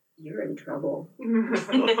 you're in trouble.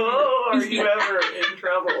 Oh, are you ever in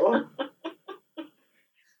trouble?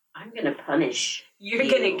 I'm gonna punish. You're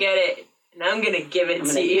gonna get it, and I'm gonna give it I'm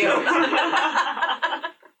to gonna you.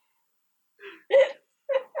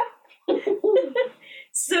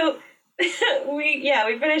 So we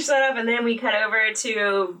finish that up, and then we cut over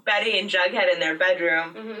to Betty and Jughead in their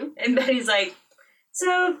bedroom, Mm-hmm. and Betty's like,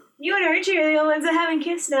 "So you and Archie are the only ones that haven't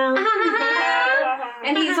kissed now."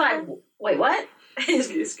 And he's like, wait, what?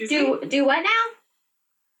 Excuse me. Do what now?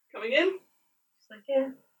 Coming in? She's like, "Yeah,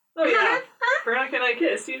 Oh, yeah. Veronica and I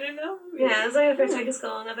kissed. You didn't know? yeah, it's like a first week of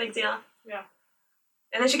school, no big deal." Yeah.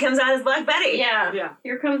 And then she comes out as Black Betty. Yeah. Yeah.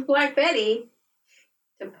 Here comes Black Betty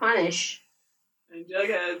to punish. And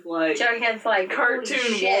Jughead's like, Jughead's like, cartoon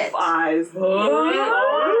holy shit. wolf eyes.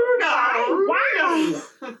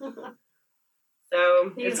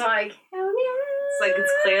 So He's it's like, hell yeah. like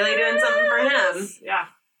it's clearly doing something for him. Yeah.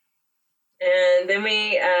 And then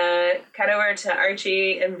we cut over to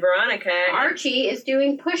Archie and Veronica. Archie is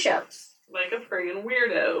doing push-ups. Like a friggin'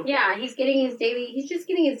 weirdo. Yeah, he's just getting his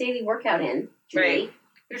daily workout in. Julie. Right.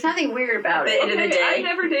 There's nothing weird about The it. end of the day. I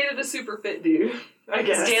never dated a super fit dude. I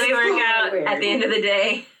guess. His daily workout Weird. at the end of the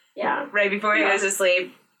day, Yeah. right before he Yeah. goes to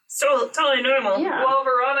sleep. So totally normal. Yeah. While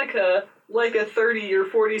Veronica, like a 30 or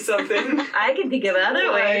 40 something, I can think of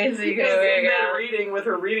other ways you can is in bed work out. reading with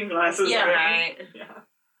her reading glasses. Yeah. on. Right. Yeah.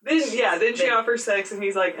 Then she offers sex, and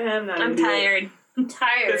he's like, I'm not. I'm into it. tired. I'm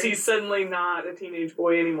tired. Because he's suddenly not a teenage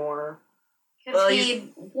boy anymore. Because Well,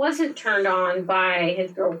 he wasn't turned on by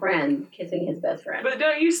his girlfriend kissing his best friend. But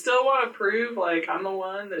don't you still want to prove, like, I'm the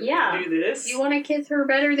one that Yeah. can do this? You want to kiss her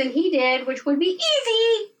better than he did, which would be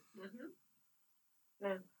easy.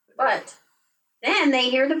 Mhm. But But then they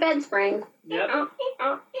hear the bed spring. Yep.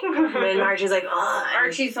 And then Archie's like, oh.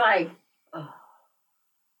 Archie's like,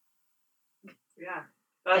 Yeah.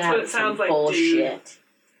 That's what it sounds like, dude. bullshit.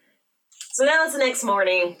 So now it's the next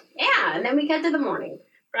morning. Yeah, and then we get to the morning.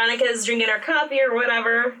 Veronica's drinking her coffee or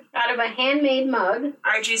whatever. Out of a handmade mug.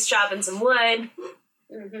 Archie's chopping some wood.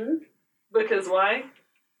 Mm-hmm. Because why?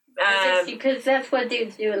 Because that's what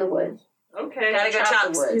dudes do in the woods. Okay. Gotta go chop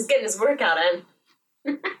chop. the wood. He's getting his workout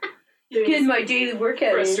in. Getting my daily workout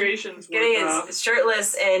in. Frustrations. Getting worked off. his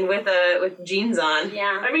shirtless and with jeans on.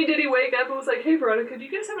 Yeah. I mean, did he wake up and was like, "Hey, Veronica, do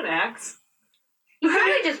you guys have an axe?" He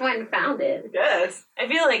probably just went and found it. Yes. I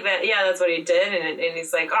feel like that. Yeah, that's what he did, and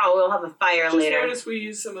he's like, "Oh, we'll have a fire Just later." noticed we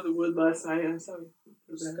used some of the wood last night. I'm sorry.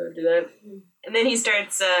 Just go do that. And then he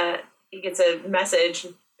starts. He gets a message.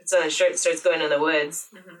 It's on his shirt. Starts going in the woods.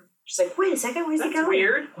 Mhm. She's like, "Wait a second, where's he That's going?"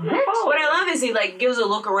 weird. What? What I love is he like gives a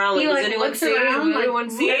look around. Like, He, does like, anyone looks see? around, Does like, anyone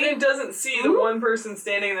And see? then doesn't see the one person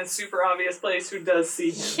standing in a super obvious place who does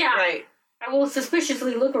see him. Yeah. Right. I will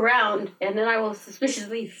suspiciously look around, and then I will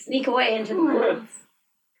suspiciously sneak away into the woods.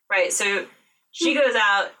 Right. So she goes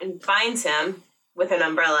out and finds him with an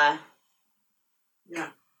umbrella. Yeah.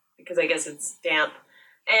 Because I guess it's damp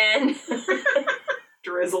and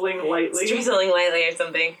Drizzling lightly. it's drizzling lightly or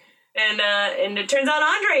something. And it turns out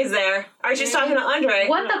Andre's there. Archie's talking to Andre.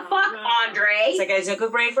 What the fuck, Andre? It's like, I took a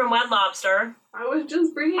break from Red Lobster. I was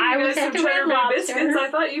just bringing I you was guys at some the Cheddar Red Bay Lobster. biscuits. I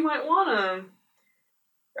thought you might want them.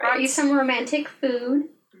 Brought you some romantic food.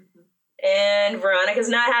 And Veronica's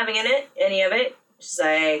not having any of it. She's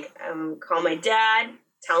like, call my dad,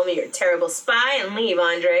 tell me you're a terrible spy, and leave,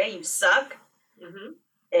 Andre. You suck. Mm-hmm.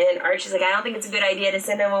 And Archie's like, I don't think it's a good idea to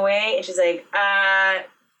send him away. And she's like, back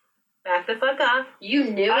the fuck off. You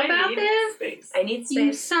knew about this? Space. I need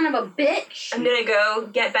You space. son of a bitch. I'm gonna go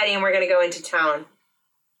get Betty and we're gonna go into town.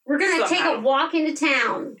 We're gonna take Somehow. a walk into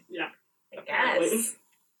town. Yeah. I guess.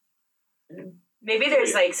 Maybe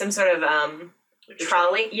there's like some sort of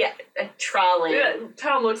trolley. Yeah, a trolley. Yeah,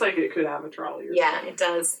 town looks like it could have a trolley. Or Yeah, something. it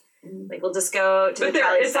does. Like we'll just go to But the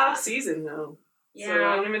trolley it's stop. off season though. Yeah. So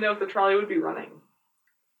I don't even know if the trolley would be running.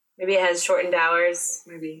 Maybe it has shortened hours.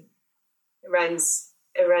 Maybe. It runs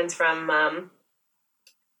from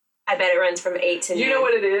I bet it runs from 8 to noon. You know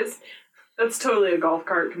what it is? That's totally a golf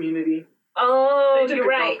cart community. Oh, They took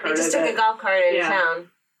you're a golf right. They cart, just I took bet. a golf cart into Yeah.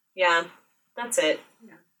 town. Yeah. That's it.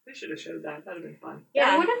 They should have showed that. That'd have been fun. That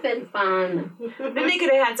Yeah. would have been fun. Then they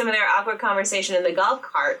could have had some of their awkward conversation in the golf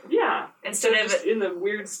cart Yeah. instead of just in the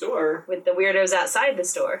weird store. with the weirdos outside the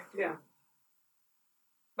store. Yeah.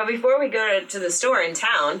 But before we go to the store in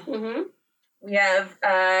town, Mm-hmm. we have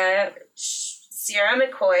Sierra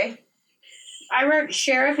McCoy. I wrote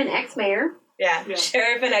sheriff and ex-mayor. Yeah. Yeah.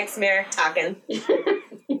 Sheriff and ex-mayor talking.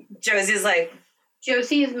 Josie's like,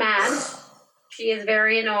 Josie is mad. She is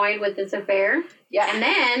very annoyed with this affair. yeah. And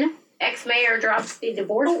then ex-mayor drops the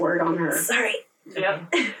divorce word on her. Sorry.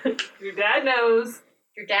 Yep. Your dad knows.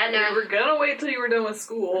 Your dad You knows were gonna wait till you were done with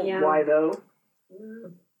school. Yeah. Why though?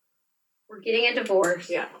 we're getting a divorce.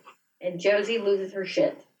 Yeah. And Josie loses her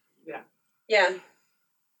shit. Yeah.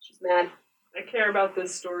 She's mad. I care about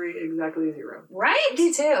this story exactly zero. Right? I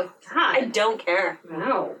do too. I God. don't care.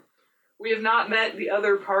 No. We have not met the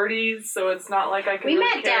other parties, so it's not like I can We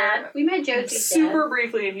really met care. Dad. We met Josie's Super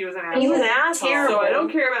briefly, and he was an asshole. He was an asshole. terrible. So I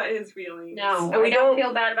don't care about his feelings. No. And we I don't don't-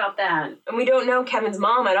 feel bad about that. And we don't know Kevin's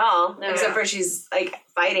mom at all, No. except for she's like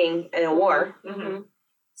fighting in a war. Mhm.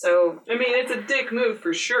 So I mean, it's a dick move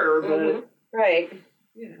for sure, but Mhm. right.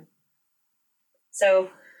 yeah. So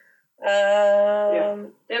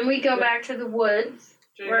Then we go back to the woods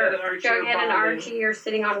where Jughead and Archie are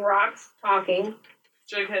sitting on rocks talking.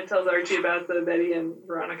 Jughead tells Archie about the Betty and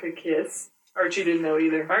Veronica kiss. Archie didn't know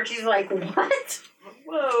either. Archie's like, what?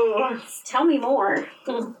 Whoa. Tell me more.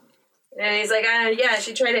 and he's like, yeah,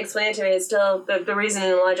 she tried to explain it to me. It's still the reason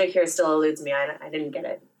and logic here still eludes me. I didn't get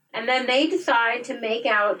it. And then they decide to make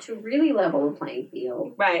out to really level the playing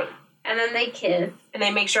field. Right. And then they kiss. And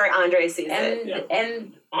they make sure Andre sees it. And Yeah.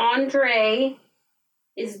 and Andre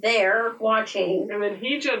is there watching. And then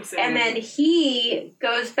he jumps in. And then he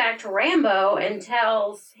goes back to Rambo and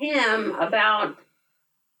tells him about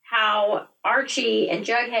how Archie and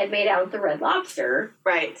Jughead made out with the Red Lobster.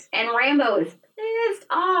 Right. And Rambo is pissed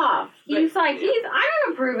off. He's But- like, I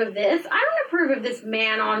don't approve of this. I don't approve of this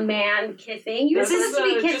man-on-man kissing. You're This is, supposed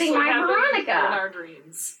to be just kissing what my happened Veronica. in our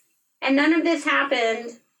dreams. And none of this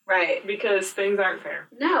happened. Right. Because things aren't fair.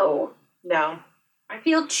 No. No. I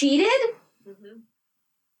feel cheated. Mm-hmm.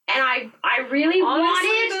 And I really Honestly,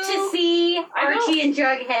 wanted though, to see I Archie and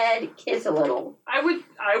Jughead kiss a little. I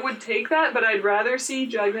would take that, but I'd rather see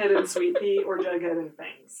Jughead and Sweet Pea or Jughead and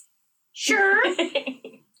Fangs. Sure.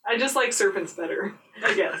 I just like serpents better,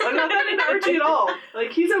 I guess. I'm not that into Archie at all.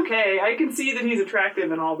 Like, he's okay. I can see that he's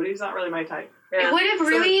attractive and all, but he's not really my type. It would have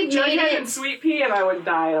really so made Jughead it. and Sweet Pea, and I would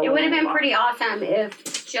die. It would have been pretty awesome if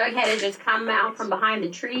Jughead had just come out from behind the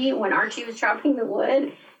tree when Archie was chopping the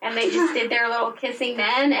wood, and they just did their little kissing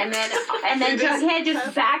then, and then Jughead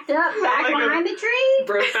just backed up back Like a behind the tree,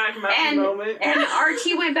 Brokeback Mountain and moment. and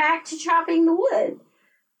Archie went back to chopping the wood.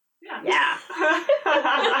 Yeah. Yeah,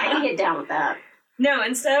 I can get down with that. No,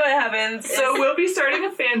 instead what happens is... So we'll be starting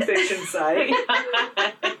a fan fiction site.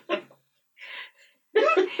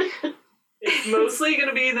 It's mostly going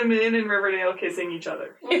to be the men in Riverdale kissing each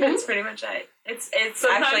other. That's pretty much it. It's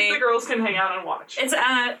Sometimes actually... the girls can hang out and watch. It's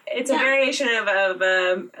a variation of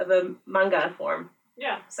a manga form.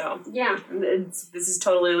 Yeah. So Yeah. this is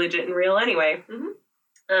totally legit and real anyway.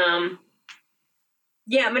 Mhm.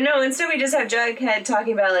 Yeah, but no, instead we just have Jughead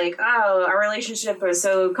talking about, like, oh, our relationship is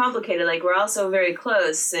so complicated, like, we're all so very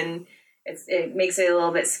close, and it makes it a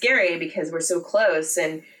little bit scary because we're so close,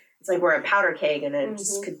 and it's like we're a powder keg, and it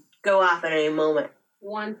just could go off at any moment.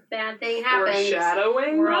 Once bad thing happens,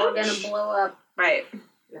 Foreshadowing. we're all much? gonna blow up. Right.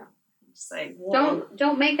 Yeah. Just like,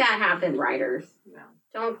 Don't make that happen, writers. No.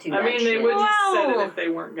 Don't do I that. mean, they shit. would have said Wow. it if they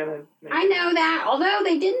weren't going to make I know that. Although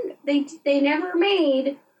they didn't, they never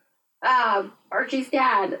made Archie's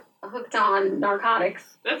dad hooked on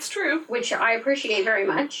narcotics, That's true. which I appreciate very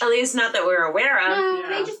much. at least not that we're aware of. No,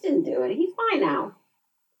 yeah. they just didn't do it. He's fine now.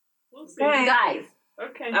 We'll see. Okay. You guys,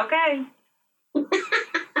 Okay. Okay.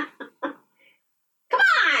 come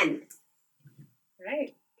on!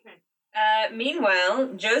 Right. Okay.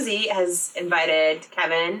 Meanwhile, Josie has invited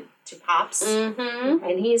Kevin to Pops. Mm-hmm.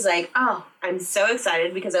 And he's like, oh, I'm so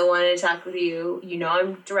excited because I wanted to talk with you. You know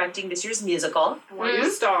I'm directing this year's musical. I want you to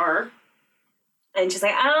star. And she's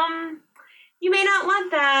like, you may not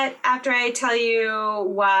want that after I tell you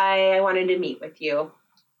why I wanted to meet with you.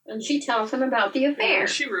 And she tells him about the affair. And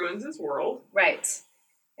she ruins his world. Right.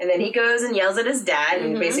 And then he goes and yells at his dad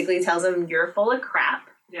and Mhm. basically tells him, you're full of crap.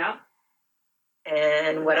 Yeah.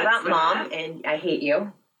 And what That's about Mom? that. And I hate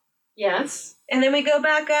you. Yes. And then we go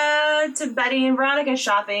back to Betty and Veronica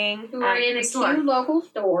shopping Who are at in the a store. cute local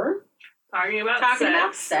store. Talking about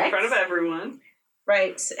sex. in front of everyone.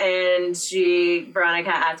 Right, and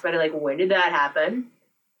Veronica asks Betty, like, when did that happen?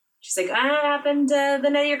 She's like, it happened the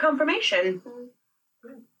night of your confirmation.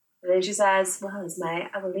 And then she says, well, as my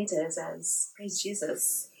abuelita says, praise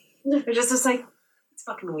Jesus. It just was like, it's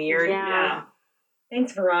fucking weird. Yeah. Yeah.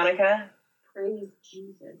 Thanks, Veronica. Praise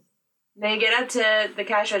Jesus. They get up to the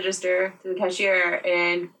cash register, to the cashier,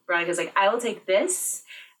 and Veronica's like, I will take this,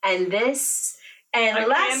 and this, and A the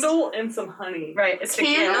last... candle and some honey. Right, it's a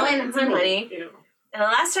Candle and some honey. Ew. And the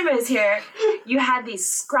last time I was here, you had these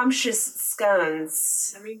scrumptious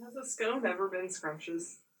scones. I mean, has a scone ever been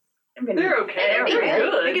scrumptious? I mean, They're okay. They're They're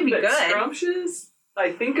good. They can be but good. Scrumptious?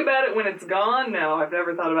 I think about it when it's gone. No, I've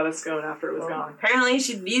never thought about a scone after it was gone. Apparently,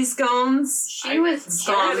 these scones. She was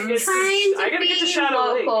I gotta just get to- trying I to gotta get to be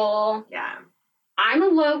Shadow Lake. local. Yeah. I'm a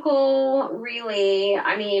local, really.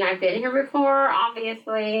 I mean, I've been here before,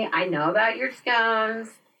 obviously. I know about your scones.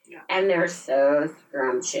 Yeah. And they're so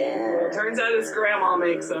scrumptious. Well, it turns out his grandma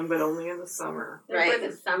makes them, but only in the summer. They're Right. for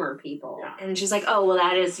the summer people. Yeah. And she's like, oh, well,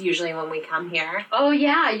 that is usually when we come here. Oh,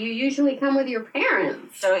 yeah, you usually come with your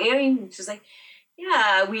parents. So, she's like,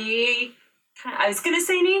 yeah, I was going to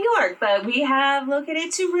say New York, but we have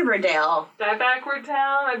located to Riverdale. That backward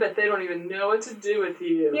town, I bet they don't even know what to do with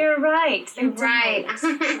you. You're right. They Right.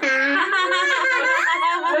 don't.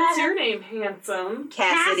 What's your name, handsome?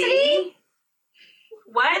 Cassidy?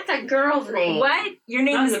 What? That's a girl's name. What? Your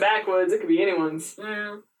name Not in is the backwoods, it could be anyone's.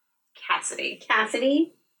 Cassidy.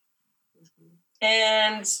 Cassidy?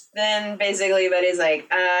 And then basically Betty's like,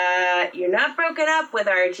 you're not broken up with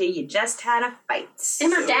Archie, you just had a fight.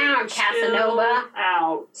 Simmer down, Chill Casanova.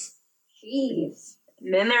 out. Jeez.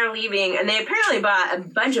 And then they're leaving, and they apparently bought a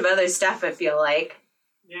bunch of other stuff, I feel like.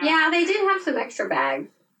 Yeah, they did have some extra bags.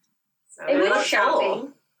 So They they're went full.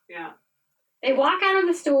 shopping. Yeah. They walk out of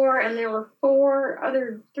the store, and there were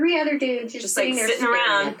three other dudes just like, sitting there sitting staring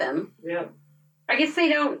around. at them. Yeah. I guess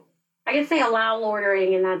they allow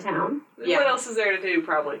loitering in that town. Yeah. What else is there to do,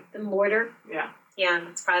 probably? The loiter. Yeah. Yeah,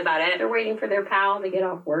 that's probably about it. They're waiting for their pal to get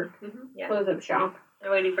off work. Yeah. Close up shop.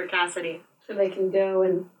 They're waiting for Cassidy. So they can go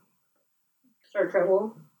and start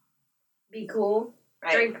trouble. Be cool.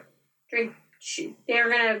 Right. Drink. They're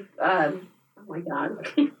gonna, oh my god.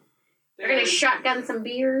 They're gonna shotgun some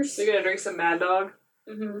beers. They're gonna drink some Mad Dog.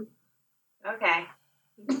 Mm-hmm. Okay.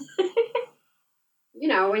 You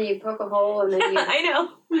know, when you poke a hole and then you... I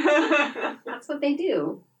know. That's what they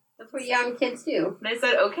do. That's what young kids do. And I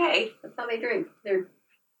said, okay. That's how they drink. They're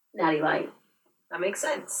Natty Light. That makes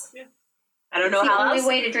sense. Yeah. I don't It's know the how only else.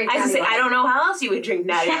 way to drink I was Natty gonna say, I Light. don't know how else you would drink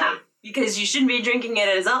Natty Yeah. Light. Because you shouldn't be drinking it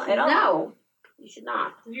at all. No, you should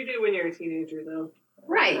not. You do when you're a teenager, though.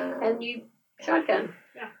 Right, and you shotgun.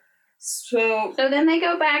 So, So then they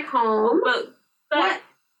go back home. but What?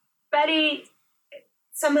 Betty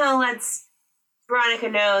somehow lets Veronica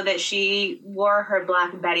know that she wore her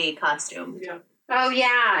Black Betty costume. Yeah. Oh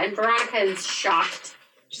yeah, and Veronica is shocked.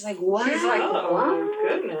 She's like, what? She's like, Oh, what?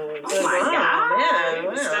 goodness. Oh my Wow, God.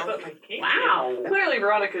 man, You Step wow. up my kink. Wow. Clearly,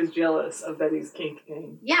 Veronica's jealous of Betty's kink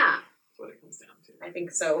game. Yeah. That's what it comes down to. I think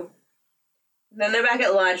so. Then they're back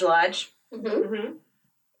at Lodge. hmm Mm-hmm.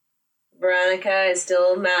 Veronica is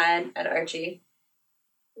still mad at Archie.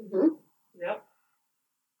 hmm Yep.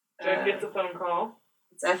 Jug Uh, gets a phone call.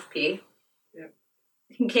 It's FP. Yep.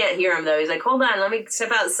 You can't hear him though. He's like, hold on, let me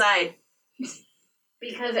step outside.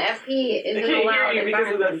 Because FP They isn't can't hear allowed you because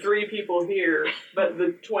of the environment. 3 people here, but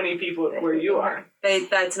the 20 people where you are.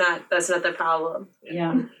 That's not the problem.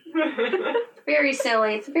 Yeah. Very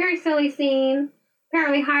silly. It's a very silly scene.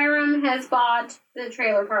 Apparently Hiram has bought the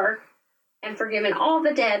trailer park and forgiven all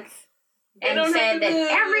the debts They and don't have said to that move.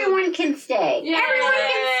 everyone can stay. Yay. Everyone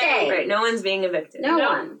can stay. Right, no one's being evicted. No No.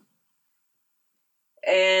 one.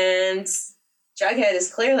 And Jughead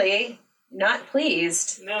is clearly not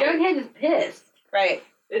pleased. No. Jughead is pissed. Right.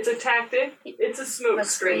 It's a tactic. It's a smoke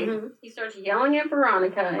screen. Mhm. He starts yelling at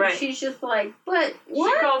Veronica, and Right. she's just like, "But She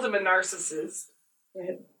what?" calls him a narcissist.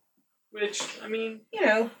 Right. Which, I mean, You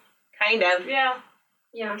know, kind of. yeah.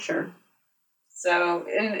 Yeah, sure. So,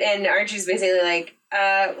 and Archie's basically like,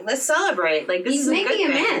 let's celebrate. Like, this He's is a making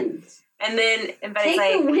good thing. amends. And Betty's Take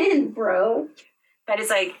like, the win, bro. Betty's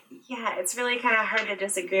like, yeah, it's really kind of hard to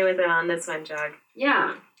disagree with him on this one, Jug.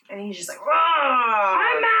 Yeah. And he's just like, whoa!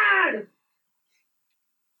 I'm mad.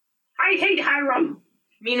 I hate Hiram.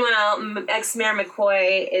 Meanwhile, ex-mayor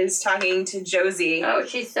McCoy is talking to Josie Oh,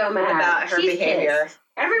 she's so mad about her She's behavior. pissed.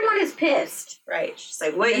 Everyone is pissed. Right. She's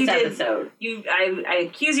like, what in you this did, episode. I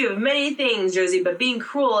accuse you of many things, Josie, but being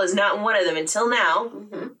cruel is not one of them until now.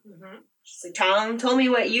 hmm Mm-hmm. She's like, Tom told me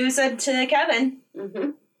what you said to Kevin.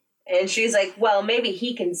 hmm And she's like, well, maybe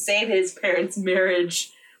he can save his parents'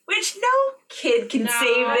 marriage. Which no kid can No.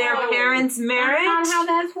 save their parents' marriage. That's not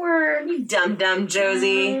how that's worked. You dumb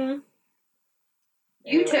Josie. Mhm.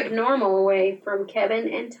 You Anyway. took Normal away from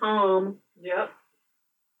Kevin and Tom. Yep.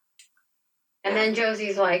 And then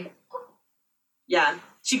Josie's like, Yeah,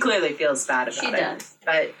 she clearly feels bad about she it. does.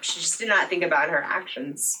 But she just did not think about her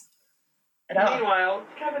actions at all. Meanwhile,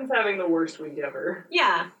 Kevin's having the worst week ever.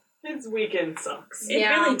 Yeah, His weekend sucks. it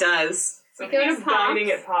Yeah. really does. So We go to he's Pop's.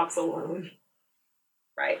 dining at Pop's alone.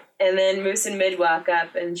 Right. And then Moose and Mid walk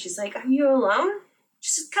up and she's like, are you alone?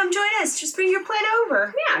 Just come join us. Just bring your plate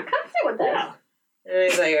over. Yeah, come sit with us. Yeah. And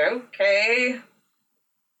he's like, okay.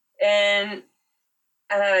 And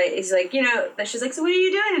he's like, she's like, so what are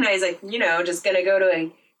you doing tonight? He's like, just gonna go to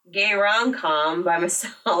a gay rom-com by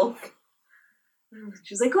myself.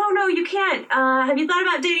 She's like, oh no, you can't. Have you thought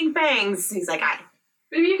about dating Fangs? He's like,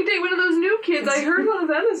 Maybe you could date one of those new kids. I heard one of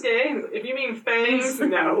them is gay. If you mean Fangs,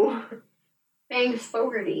 no. Fangs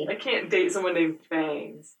Fogarty. I can't date someone named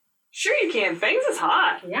Fangs. Sure you can. Fangs is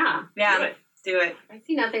hot. Yeah. yeah, Do it. do it. I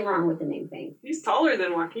see nothing wrong with the name Fangs. He's taller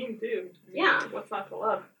than Joaquin, too. I mean, Yeah. What's not to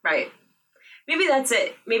love? Right. Maybe that's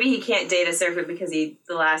it. Maybe he can't date a surfer because the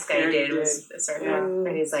last guy he Already dated did. was a surfer. Yeah.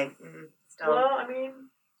 And he's like, still. Well, I mean,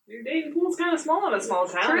 your dating pool's kind of small in a small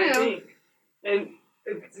town, I True. think. And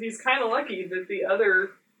he's kind of lucky that the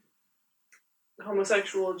other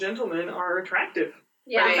homosexual gentlemen are attractive.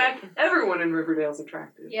 Yeah. In fact, everyone in Riverdale's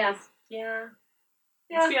attractive. Yes. Yeah.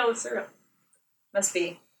 Must be all the syrup. Must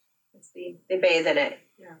be. They bathe in it.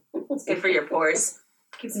 Yeah. It's good for your pores.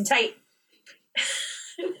 Keeps them tight.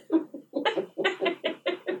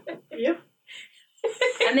 Yep.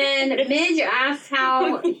 And then Midge asks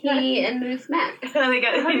how he and Moose met. they How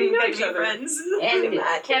do you know each be other? friends. And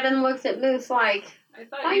Kevin looks at Moose like, I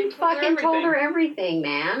thought I fucking told her everything,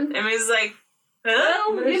 man. And he's like, huh?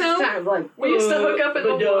 Well, Moose you know, is kind of like, we used to hook up in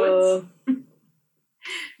the duh. woods.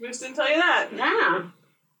 Moose didn't tell you that. Yeah.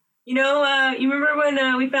 You remember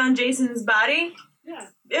when we found Jason's body? Yeah.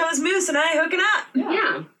 It was Moose and I hooking up.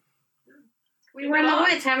 Yeah. We were in the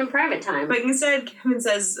woods having private time. But instead, Kevin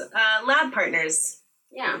says, lab partners.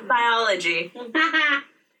 Yeah. Biology.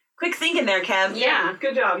 Quick thinking there, Kev. Yeah.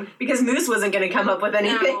 Good job. Because Moose wasn't going to come up with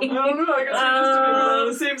anything. I don't know. I guess we just didn't go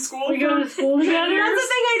to the same school. We go to school That's together. the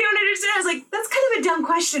thing I don't understand. I was like, that's kind of a dumb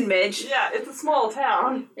question, Midge. Yeah, it's a small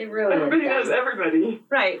town. It really Everybody is. knows everybody.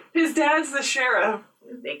 Right. His dad's the sheriff.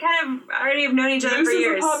 They kind of already have known each other Moose for is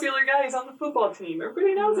years. a popular guy. He's on the football team.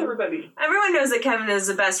 Everybody knows everybody. Everyone knows that Kevin is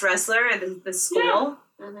the best wrestler at the school.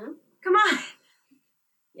 Mm-hmm. Come on.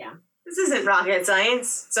 This isn't rocket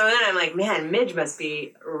science. So then I'm like, man, Midge must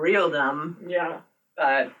be real dumb. Yeah.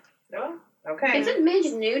 But, No, okay. Isn't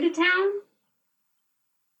Midge new to town?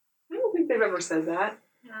 I don't think they've ever said that.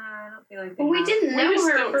 I don't feel like they Well, we have. didn't We know just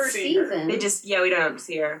her don't first see her. season. They just, we don't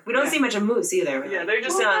see her. We don't Yeah. see much of Moose either. Yeah, they're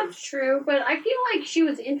just Well, that's true, but I feel like she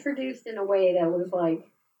was introduced in a way that was like,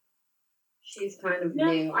 she's kind of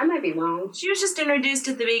new. I might be wrong. She was just introduced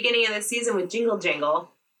at the beginning of the season with Jingle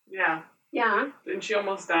Jangle. Yeah. Yeah. And she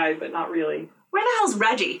almost died, but not really. Where the hell's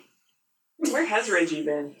Reggie? Where has Reggie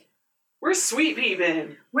been? Where's Sweet Pea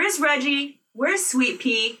been? Where's Reggie? Where's Sweet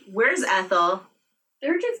Pea? Where's Ethel?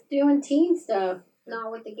 They're just doing teen stuff,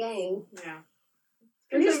 not with the gang. Yeah.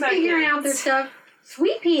 They're Get just them back figuring in. out their stuff.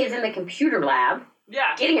 Sweet Pea is in the computer lab,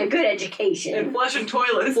 Yeah. getting a good education. And flushing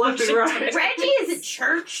toilets left and right. Reggie is at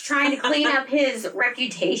church trying to clean up his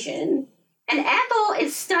reputation. And Ethel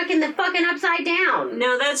is stuck in the fucking upside down.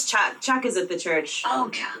 No, that's Chuck. Chuck is at the church. Oh,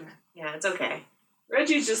 Chuck. Yeah, it's okay.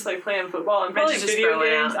 Reggie's just like playing football and probably Reggie's just video throwing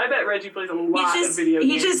games. out. I bet Reggie plays a lot of video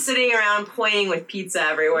games. He's just sitting around pointing with pizza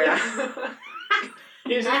everywhere. Yeah.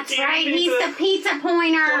 He's just That's eating right, pizza, he's the pizza pointer.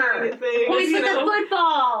 pointing at things, Points you with the know.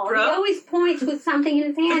 football. Bro. He always points with something in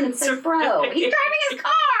his hand and says, That's bro. right. He's driving his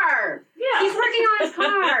car. Yeah. He's working on his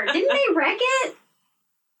car. Didn't they wreck it?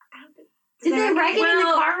 Did they wreck it in the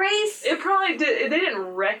Well, car race? It probably did. They didn't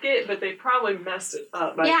wreck it, but they probably messed it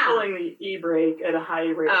up by Yeah. pulling the e-brake at a high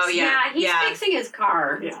rate. Oh, yeah. He's yeah. fixing his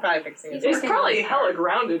car. Yeah. He's probably fixing it. He's It's probably hella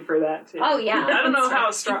grounded for that too. Oh, yeah. I don't know how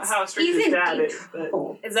strict He's his in dad deep is, but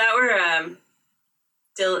trouble. Is that where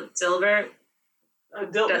Dilbert?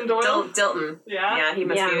 Dilton Doyle. Dilton. Yeah. Yeah, he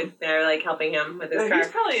must Yeah. be there, like helping him with his Yeah, car. he's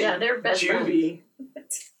probably Yeah, they're best friends. juvie.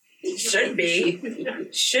 Should be.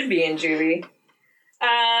 Should be in juvie.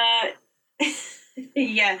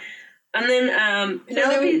 Yeah. And then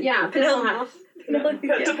Penelope. Yeah, Pistol House. Cut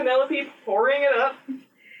to Penelope pouring it up.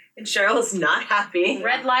 And Cheryl's not happy.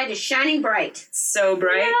 Red light is shining bright. So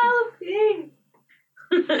bright. Penelope.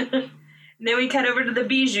 And then we cut over to the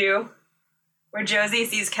bijou, where Josie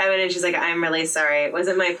sees Kevin and she's like, I'm really sorry. It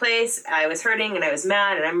wasn't my place. I was hurting and I was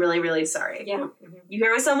mad and I'm really, really sorry. Yeah. You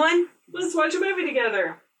here with someone? Let's watch a movie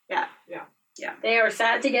together. They are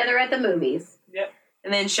sat together at the movies. Yep.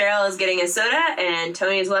 And then Cheryl is getting a soda and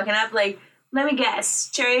Tony's walking up like, let me guess,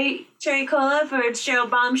 cherry cola for Cheryl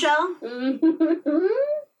Bombshell?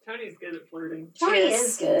 Tony's good at flirting. Tony Yes.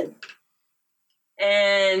 is good.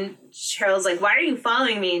 And Cheryl's like, why are you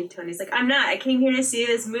following me? And Tony's like, I'm not. I came here to see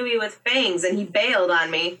this movie with Fangs and he bailed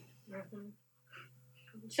on me.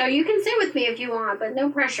 So you can sit with me if you want, but no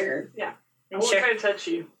pressure. I And won't try to touch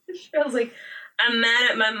you. Cheryl's like, I'm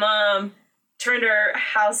mad at my mom. Turned her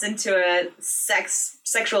house into a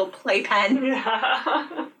sexual playpen.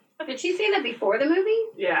 Yeah. Did she say that before the movie?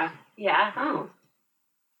 Yeah. Yeah. Oh.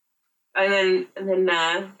 And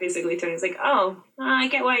then basically Tony's like, oh, I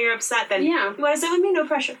get why you're upset then. Yeah. You want to sit with me? No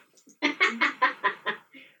pressure. And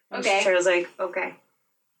Okay. Cheryl's like, okay.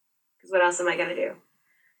 Because what else am I going to do?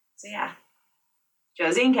 So yeah.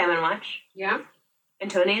 Josie and Kevin watch. Yeah.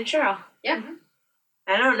 And Tony and Cheryl. Yeah.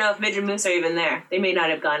 I don't know if Midge and Moose are even there. They may not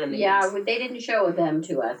have gone in the Yeah, games. they didn't show them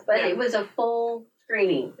to us, but Yeah. it was a full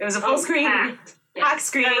screening. It was a full screen. Packed. Packed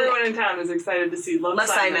screening. Everyone in town is excited to see Love, Love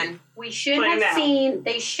Simon. We should Play have now. seen,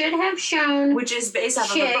 they should have shown, Which is based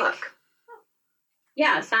off Chick. of a book.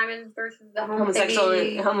 yeah, Simon versus the Homo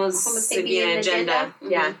sapien agenda.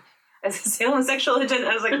 Mhm. Yeah. I was going to say homosexual agenda.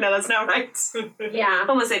 I was like, no, that's not right. Yeah.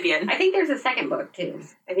 Homo sapien. I think there's a second book, too.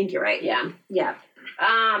 I think you're right. Yeah. Yeah.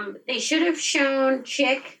 They should have shown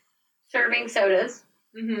Chick serving sodas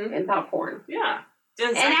Mm-hmm. and popcorn. Yeah. Doing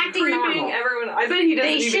And something. acting Creeping normal. everyone. I bet he doesn't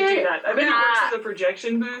They even do should- that. I bet he works in the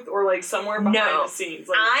projection booth or like somewhere behind No. the scenes.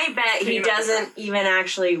 Like, I bet he Peanut butter. doesn't even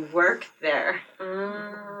actually work there.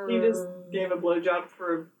 he just gave a blowjob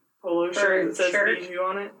for a polo For shirt that says shirt. Bijou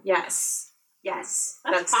on it. Yes. Yes.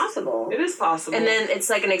 That's possible. It is possible. And then it's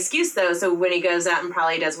like an excuse though, so when he goes out and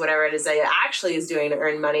probably does whatever it is that he actually is doing to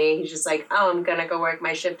earn money, he's just like, oh, I'm gonna go work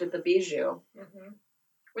my shift at the Bijou.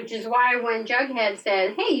 Which is why when Jughead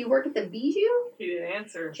said, hey, you work at the Bijou? he didn't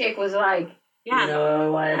answer. Chick was like, Yeah.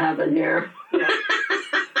 no, what happened here? Yeah.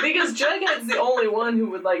 Because Jughead's the only one who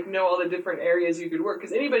would like know all the different areas you could work.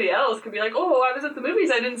 Because anybody else could be like, "Oh, I was at the movies,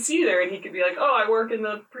 I didn't see you there," and he could be like, "Oh, I work in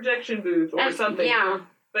the projection booth or That's- something." Yeah.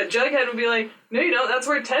 But Jughead would be like, "No, you don't. That's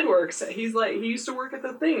where Ted works. He's like, he used to work at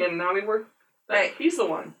the thing, and now he works. Right. He's the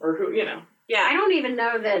one, or who, you know." I Yeah. don't even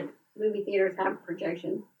know that movie theaters have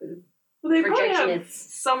projection. Well, they probably have Projectionists.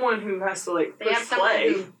 someone who has to like They push have someone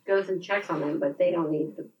play. who goes and checks on them, but they don't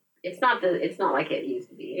need the. It's not like it used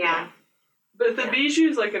to be. Yeah. But the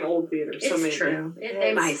Bijou's like an old theater, so It's maybe. true.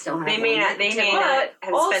 They might still have They may one. not. They may But not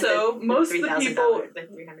have also, spent the most of the people- the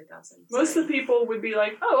 $300,000. Most of the people would be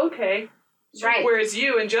like, oh, okay. Right. Whereas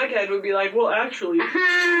you and Jughead would be like, well, actually.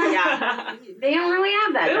 Yeah. They don't really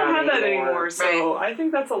have that. They don't job have that anymore, so Right. I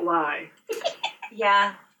think that's a lie.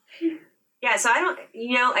 Yeah. Yeah, so I don't,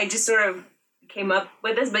 I just sort of came up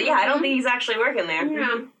with this, but yeah, I don't think he's actually working there.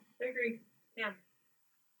 Yeah, I agree.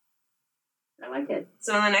 I like it.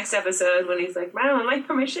 So in the next episode, when he's like, Madeline, my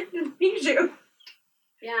permission to Bijou.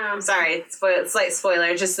 Yeah. I'm sorry, slight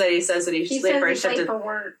spoiler, just that he says that he's He late says for his he's shift. late for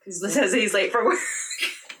work. He says that he's late for work.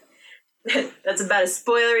 That's about as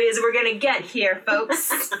spoilery as we're gonna get here,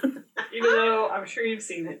 folks. Even though I'm sure you've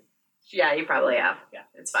seen it. Yeah, you probably have. Yeah.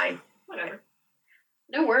 It's fine. Whatever.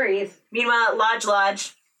 No worries. Meanwhile, at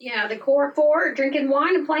Lodge, Yeah, the core four are drinking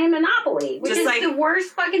wine and playing Monopoly, which Just is like- the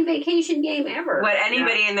worst fucking vacation game ever. what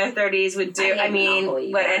anybody in their 30s would do. I hate Monopoly,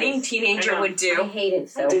 you What guys. any teenager I know. would I do. hate it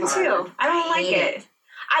so I do hard. too. I don't like hate it.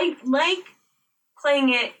 I like playing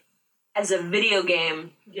it as a video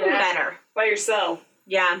game Yeah. better. By yourself.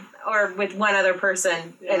 Yeah, or with one other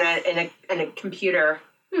person in a computer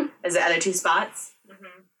as the other two spots,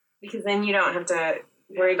 because then you don't have to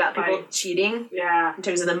worry about people Fight. cheating Yeah. in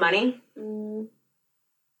terms of the money, Mm.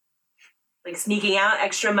 like sneaking out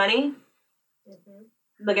extra money.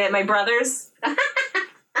 Looking at my brothers.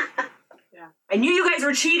 Yeah. I knew you guys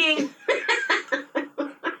were cheating.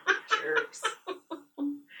 Jerks.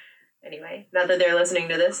 Anyway, not that they're listening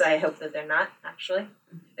to this. I hope that they're not, actually.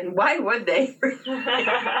 And why would they?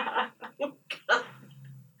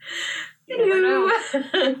 You never know.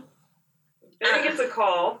 Betty gets a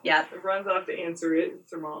call. Yeah, Runs off to answer it.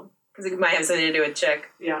 It's her mom. because it might have something to do with Chick.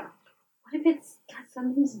 Yeah. What if it's got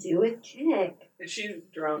something to do with Chick? And she's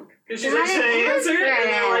drunk. Because she's Why like, should I answer it? And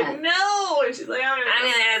they're answer like, no. And she's like, I'm I'm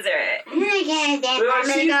gonna gonna answer it. Well,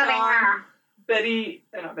 she's gone.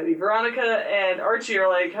 Veronica and Archie are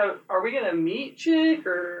like, are we gonna meet Chick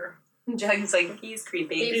or Jug's like, he's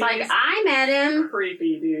creepy. He's like, I met him.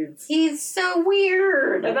 creepy dudes? He's so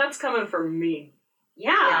weird. And that's coming from me.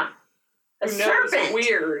 Yeah. A Who knows serpent.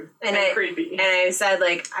 weird and creepy. And I said,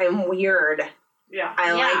 like, I'm weird. Yeah. I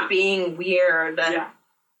Yeah. like being weird. Yeah.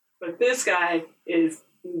 But this guy is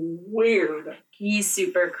weird. He's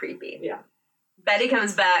super creepy. Yeah. Betty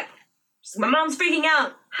comes back. She's like, my mom's freaking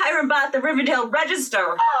out. Hiram bought the Riverdale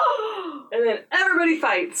Register. And then everybody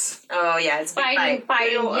fights. Oh, yeah, it's a big Fighting, fight.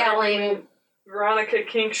 fighting, Real yelling. Veronica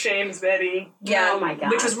kink shames Betty. Yeah, Oh my God.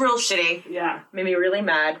 which was real shitty. Yeah. Made me really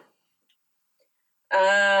mad.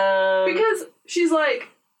 Because she's like,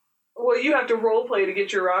 well, you have to role play to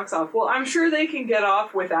get your rocks off. Well, I'm sure they can get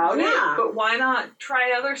off without Yeah. it, but why not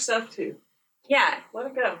try other stuff too? yeah, Let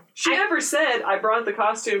it go. She never said, I brought the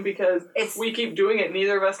costume because it's we keep doing it,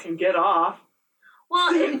 neither of us can get off.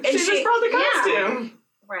 well, and she just brought the yeah. costume.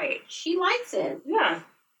 right. She likes it. Yeah.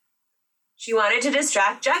 She wanted to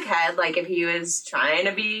distract Jughead, like if he was trying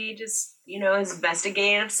to be just,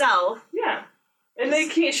 investigating himself. Yeah. And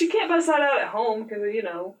she can't bust that out at home because,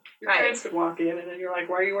 your Right. parents could walk in and then you're like,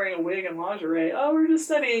 why are you wearing a wig and lingerie? Oh, we're just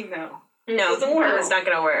studying now. No, Doesn't work. it's not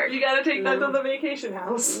gonna work. You gotta take that to the vacation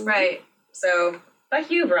house. Right. So, fuck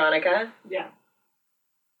you, Veronica. Yeah.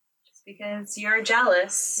 Just because you're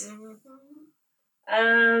jealous.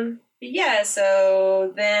 But yeah,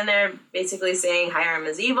 so then they're basically saying Hiram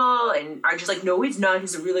is evil, and Archie's like, no, he's not,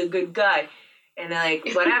 he's a really good guy. And they're like,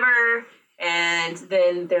 whatever. And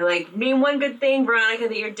then they're like, name one good thing, Veronica,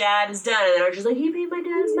 that your dad has done. And then Archie's like, he paid my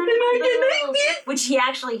dad's medical bills. Which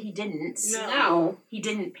he didn't. No. He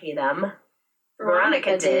didn't pay them.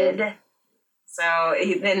 Veronica did. So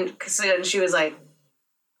she was like,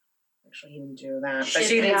 actually, he didn't do that. But she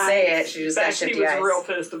Shifty didn't say eyes. it. She just In got fact, he shifty was eyes. real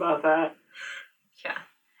pissed about that.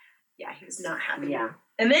 Yeah, he was not happy. Yeah.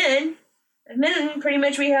 And then pretty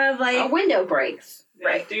much we have A like window breaks.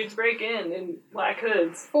 Right. Dudes break in black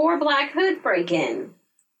hoods. 4 black hoods break in.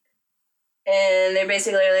 and they're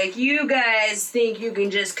basically like, you guys think you can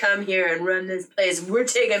just come here and run this place. We're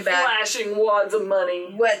taking back Flashing wads of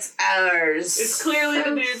money. what's ours. It's clearly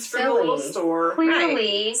So the dudes from the little silly. store.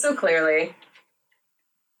 Clearly. so clearly.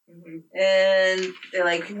 Mhm. And they're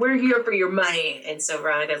like, we're here for your money. And so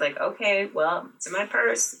Veronica's like, okay, well, it's in my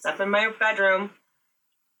purse. It's up in my bedroom.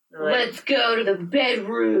 They're like, Let's go to the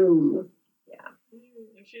bedroom.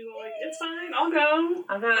 And she's like, it's fine, I'll go.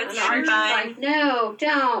 I'll go, it's And Archie's fine. like, no,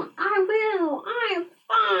 don't. I will. I am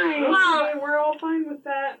fine. Well- Okay, we're all fine with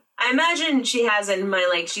that. I imagine she has in mind,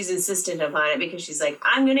 like, she's insistent upon it because she's like,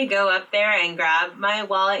 I'm going to go up there and grab my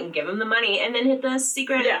wallet and give him the money and then hit the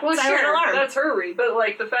secret Yeah, well, silent sure, alarm. That's her read. But,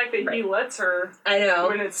 like, the fact that he lets her I know.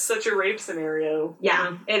 when it's such a rape scenario.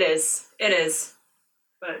 Yeah, it is. It is.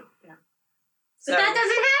 But, yeah. But that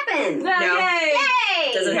doesn't happen. No. Yay!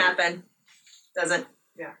 Yay! Doesn't happen. Doesn't.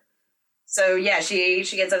 Yeah. So yeah, she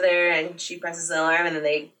gets up there and she presses the alarm, and then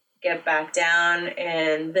they get back down,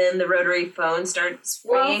 and then the rotary phone starts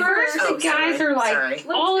Well, ringing. first The guys are like, sorry.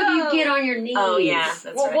 all of you get on your knees. Oh yeah,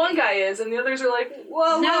 that's Well, right. one guy is, and the others are like,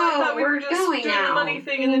 "Whoa, No, I thought we we're were just going doing now. the money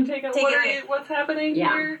thing and then taking. Take What it are in. you? What's happening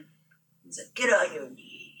Yeah. here?" He's like, get on your knees.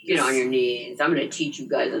 Get on your knees. I'm gonna teach you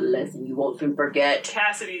guys a lesson you won't soon forget.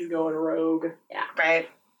 Cassidy's going rogue. Right.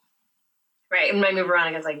 Right. And maybe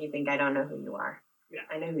Veronica's like, you think I don't know who you are? Yeah.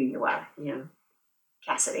 I know who you are. Yeah.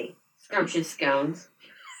 Cassidy. Scrumptious scones.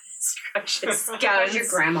 Scrumptious How's scones. your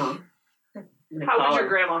grandma? I'm gonna How call would your her.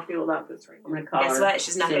 grandma feel about this right I'm gonna call Guess her. what?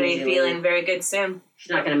 She's not Soon going to as be you feeling leave. very good soon.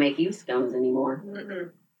 She's not gonna make you scones anymore. now?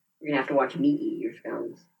 You're gonna have to watch me eat your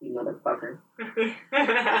scones, you motherfucker.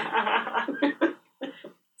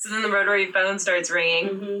 So then the rotary phone starts ringing.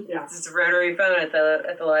 Mm-hmm. It's a rotary phone at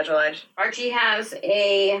the Lodge. Archie has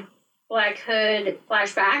a Black Hood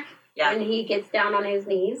flashback Yeah. when he gets down on his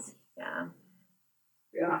knees. Yeah.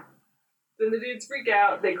 Yeah. Then the dudes freak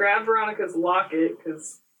out. They grab Veronica's locket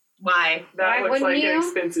because Why? that Why looks wouldn't like you? an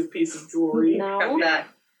expensive piece of jewelry. No. That.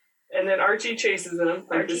 And then Archie chases them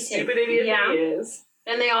like Archie the stupid idiot yeah. that he is.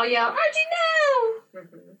 And they all yell, Archie,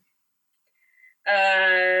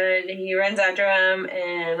 He runs after him,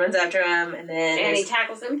 and then no! And he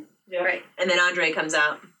tackles him Yeah. Right. and then Andre comes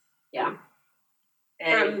out. Yeah.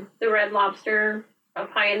 And, from the Red Lobster up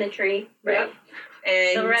high in the tree. Yep.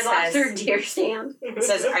 and The Red says, Lobster deer stand.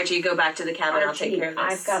 says, Archie, go back to the cabin. I'll take Archie, care of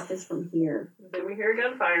this. I've got this from here. Then we hear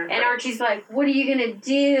gunfire. And Archie's like, what are you going to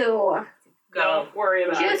do? Go. Don't worry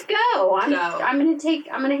about Just it. go. I'm Go.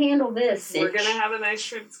 gonna handle this. We're Sitch. gonna have a nice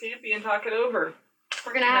trip to Scampi and talk it over.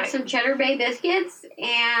 We're gonna have Right. some Cheddar Bay biscuits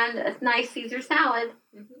and a nice Caesar salad.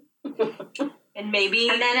 And maybe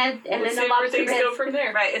And then We'll the see where lobster things go bits. from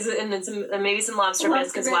there. right, is it, and then some maybe some lobster Lobster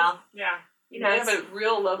bisque as bisque. well. Yeah. You know, They have a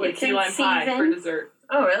real lovely it's key in lime pie for season. dessert.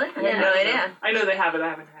 Oh really? I had no Yeah. idea. I know they have it. I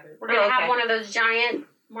haven't had it. We're gonna Oh, have okay. one of those giant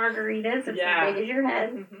margaritas that's Yeah. as big as your head.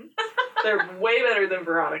 Mm-hmm. They're way better than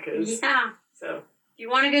Veronica's. Yeah. So If you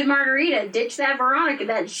want a good margarita, ditch that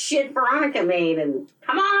shit Veronica made, and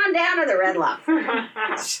come on down to the Red Lobster.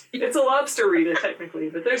 it's a lobsterita technically,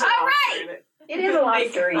 but there's a All lobster right. in it. It is a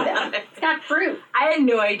lobsterita. It's got fruit. I had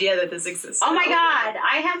no idea that this existed. Oh my god,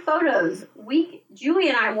 I have photos. Julie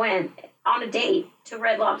and I went on a date to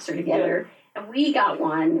Red Lobster together, and we got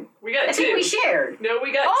one. We got I two. think we shared. No,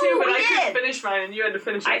 we got Oh, two, but we I couldn't did. finish mine, and you had to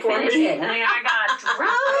finish it I for finished me. it, and I got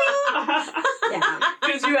drunk. Yeah,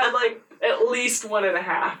 Because you had like at least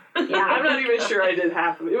 1.5. I'm yeah. not even sure I did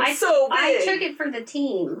half of it. It was I- so big. I took it for the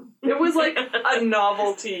team. It was like a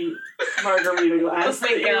novelty margarita glass. Oh my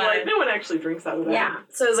that you're God. like, no one actually drinks out of that. Yeah.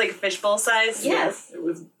 So it was like fishbowl size? Yes. It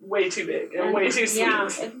was way too big and way too sweet. Yeah,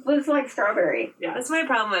 it was like strawberry. Yeah. That's my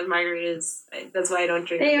problem with margaritas. That's why I don't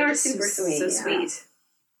drink They them. They're are just super sweet, So yeah. sweet.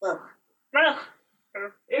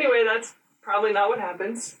 Anyway, that's probably not what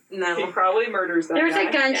happens. He No. probably murders that There's guy.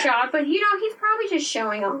 a gunshot, but he's probably just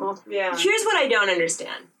showing off. Yeah. Here's what I don't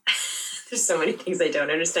understand. There's so many things I don't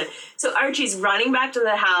understand. So Archie's running back to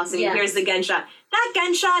the house and Yes. he hears the gunshot. That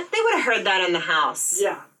gunshot, they would have heard that in the house.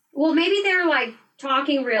 Yeah. Well, maybe they're like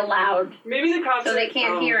talking real loud. Maybe the cops So they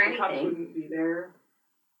can't hear The cops anything. wouldn't be there.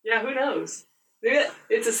 Yeah, who knows? Maybe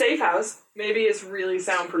it's a safe house. Maybe it's really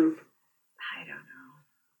soundproof. I don't know.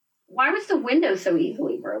 Why was the window so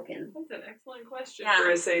easily broken? That's an excellent question Yeah. for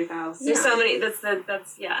a safe house. There's Yeah. so many.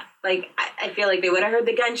 That's yeah. Like I feel like they would have heard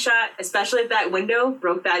the gunshot, especially if that window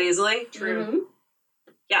broke that easily. True.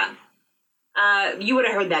 Mhm. Yeah. You would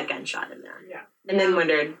have heard that gunshot in there, Yeah. and then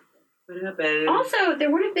wondered what happened. Also, there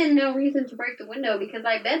would have been no reason to break the window because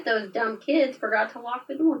I bet those dumb kids forgot to lock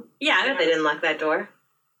the door. Yeah, I bet they didn't lock that door.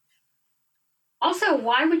 Also,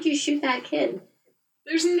 why would you shoot that kid?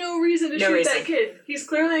 There's no reason to No shoot reason. that kid. He's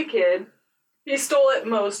clearly a kid. He stole at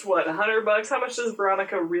most, what, $100? How much does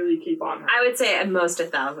Veronica really keep on her? I would say at most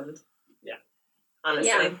 1,000. Yeah. Honestly.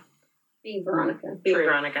 Yeah. Being Veronica. Being True.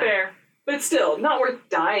 Veronica. Fair. But still, not worth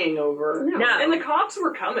dying over. No. No. And the cops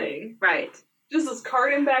were coming. Right. Just this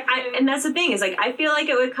carting back in. And that's the thing, is like I feel like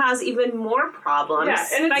it would cause even more problems Yeah,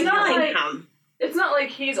 and it's by not killing like- him. It's not like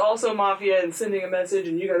he's also mafia and sending a message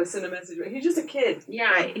and you gotta send a message. He's just a kid. Yeah.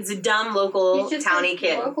 Right. He's a dumb local He's just towny a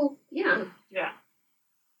kid. Local, yeah. Yeah.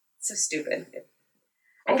 So stupid.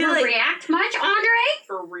 I feel like Overreact much, Andre?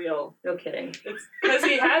 For real. no kidding. It's because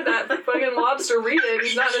he had that fucking lobster and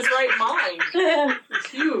he's not in his right mind. It's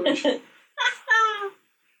huge.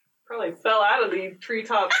 Probably fell out of the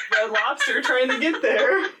treetop Red Lobster trying to get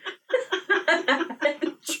there.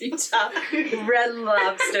 Treetop red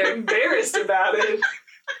lobster. Embarrassed about it.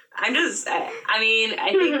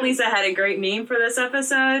 I think Lisa had a great name for this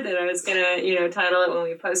episode, and I was gonna, title it when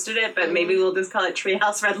we posted it, but maybe we'll just call it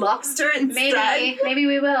Treehouse Red Lobster instead. Maybe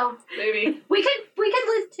we will. Maybe. We could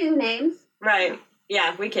list 2 names. Right.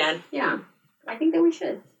 Yeah, we can. Yeah. I think that we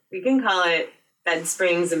should. We can call it Bed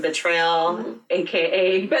Springs and Betrayal,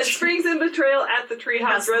 a.k.a. Bed Springs and Betrayal at the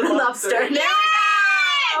Treehouse Red Lobster. There we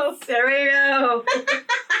go! There we go!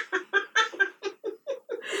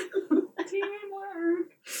 Teamwork.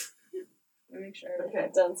 Let me make sure I have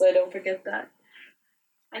that done so I don't forget that.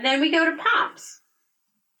 And then we go to Pops.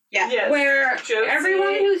 Yeah. Yes. Where Josie.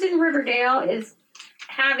 everyone who's in Riverdale is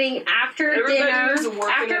having after Everybody's dinner,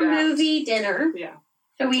 working after it out. movie dinner. Yeah.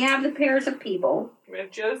 So we have the pairs of people. We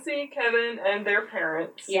have Josie, Kevin, and their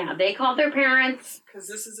parents. Yeah, they called their parents. Because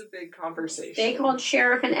this is a big conversation. They called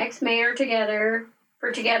sheriff and ex-mayor together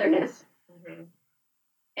for togetherness. Mhm.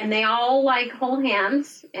 And they all, hold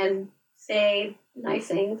hands and say nice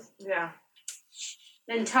things. Yeah.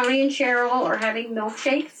 Then Tony and Cheryl are having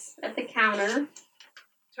milkshakes at the counter.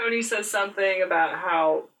 Tony says something about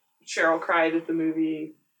how Cheryl cried at the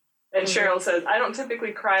movie. And Cheryl says, I don't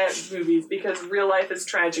typically cry at movies because real life is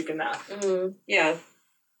tragic enough. Yeah.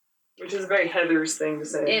 Which is a very Heather's thing to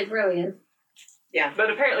say. It really is. Yeah. But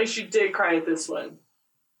apparently she did cry at this one.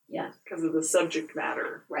 Yes. Because of the subject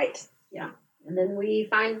matter. Right. And then we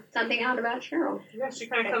find something out about Cheryl. Yeah, she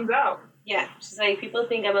kind of comes out. Yeah. She's like, people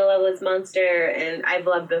think I'm a loveless monster, and I've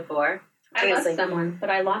loved before. I And it's lost like, someone,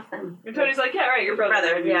 but I lost them. And Tony's like, yeah, right, your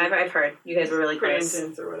brother. Yeah, I've heard. You guys were really pretty close.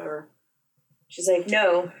 intense or whatever. She's like,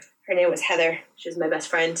 no, her name was Heather. She was my best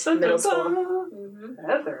friend in middle school.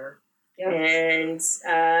 Heather. And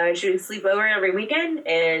she would sleep over every weekend.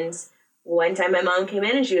 And one time my mom came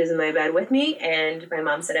in and she was in my bed with me. And my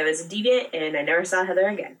mom said I was a deviant and I never saw Heather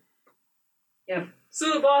again.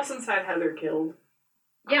 So the Boston's had Heather killed.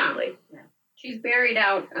 Yeah. Probably. She's buried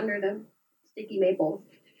out under the sticky maples.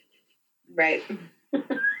 Right.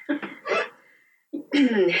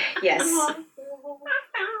 Yes.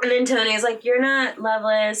 And then Tony's like, you're not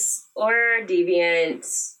loveless or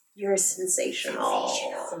deviant. You're sensational.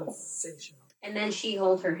 Sensational. And then she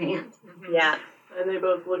holds her hand. Yeah. And they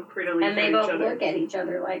both look prettily And they at both each other. look at each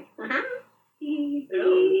other like,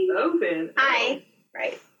 Ew, open. Hi.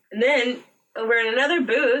 Right. And then over in another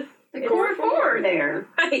booth, The core 4 are there.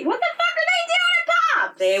 right, What the fuck are they doing at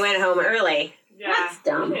Pops? they went home early. Yeah, That's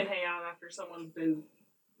dumb. You can't hang out after someone's been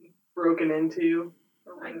broken into.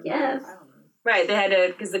 Or I whatever. guess. I don't know. Right, they had to,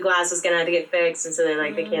 because the glass was going to have to get fixed, and so they're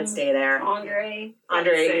like, they can't stay there. Andre.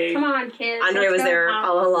 Say- Come on, kids. Andre let's was go, there Pops.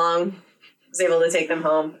 all along. Was able to take them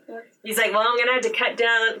home. He's like, well, I'm going to have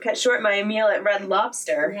to cut short my meal at Red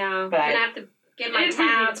Lobster. Yeah, I'm But- gonna have to get my It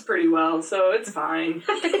tab. reheats pretty well, so it's fine.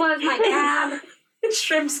 have to close my tab.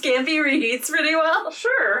 Shrimp scampi reheats pretty well.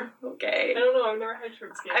 Sure. Okay. I don't know, I've never had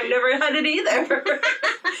shrimp scampi. I've never had it either.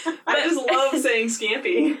 I just love saying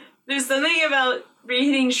scampi. There's something about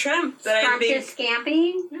reheating shrimp that I think... Scrumptious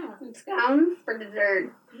scampi. And scones for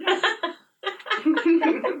dessert.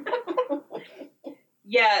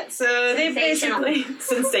 Yeah, so they Sensational. basically...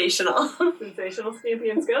 Sensational. Sensational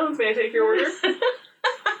scampi and scones. May I take your order?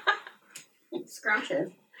 Scrumptious.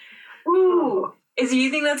 Ooh. Do you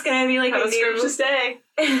think that's going to be like Have a a scrumptious day.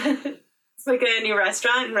 It's like a new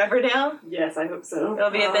restaurant in Riverdale? Yes, I hope so. It'll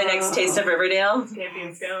be at the next Taste of Riverdale. Scampi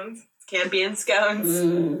and scones. Scampi and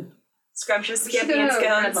scones. Scrumptious We should scampi and go to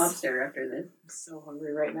Red scones. Lobster after this. I'm so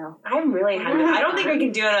hungry right now. I'm really hungry. I don't think we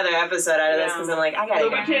can do another episode out of this because I'm like, I gotta But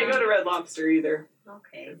go. we can't go to Red Lobster either.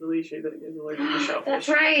 Okay. Because Alicia is allergic to shellfish. That's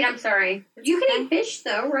right. I'm sorry. You can eat fish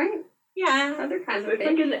though, right? Yeah. Other kinds of It's fish.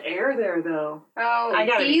 like in the air there, though. Oh, I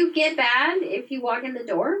gotta- do you get bad if you walk in the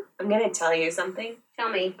door? I'm gonna tell you something. Tell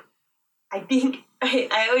me. I think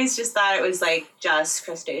I always just thought it was like just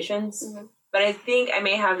crustaceans. Mhm. But I think I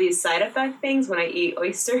may have these side effect things when I eat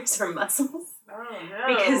oysters or mussels. Oh, no.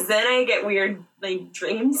 Because then I get weird like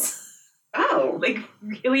dreams. Oh. Like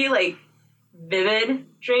really like vivid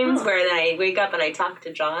dreams Huh. where then I wake up and I talk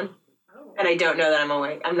to John Oh, and I don't know that I'm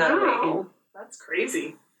awake. I'm not awake. that's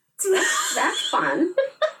crazy. That's fun.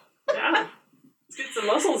 Yeah. Let's get some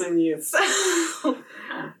muscles in you. So,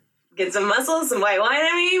 get some muscles, some white wine.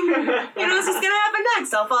 I mean, you know what's gonna happen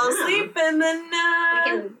next? I'll fall asleep and then We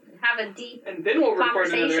can have a deep. And then we'll record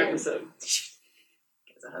another Conversation. episode.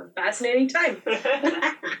 it's a fascinating time.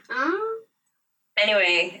 Oh.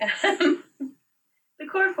 Anyway, the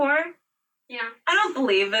core 4. Yeah. I don't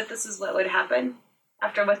believe that this is what would happen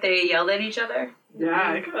after what they yelled at each other.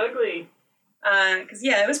 Yeah, it got ugly. Because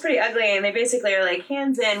yeah, it was pretty ugly, and they basically are like,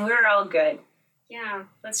 hands in, we're all good. Yeah.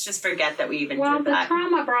 Let's just forget that we even Well, did the that.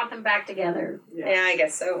 trauma brought them back together Yeah. Yeah, I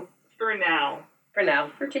guess so. For now. For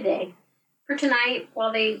now. for today. For tonight,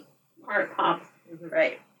 while they Heart pops.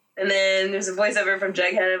 Right. And then there's a voiceover from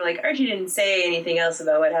Jughead of like, Archie didn't say anything else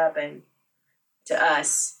about what happened to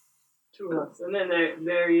us. To us. And then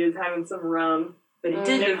there he is having some rum. But it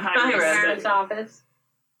did in to Hiram's Hiram. Hiram's office.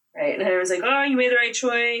 Right. And Hiram's like, oh, you made the right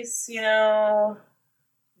choice, you know.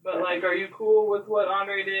 But, like, are you cool with what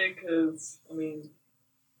Andre did? Because, I mean,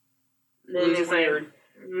 And then it's he's weird.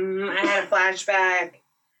 like, I had a flashback.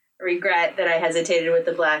 I regret that I hesitated with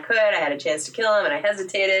the Black Hood. I had a chance to kill him, and I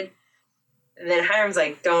hesitated. And then Hiram's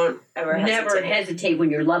like, don't ever hesitate. Never hesitate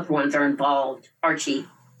when your loved ones are involved, Archie.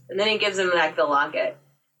 And then he gives him back the locket.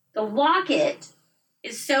 The locket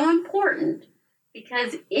is so important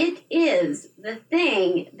because it is the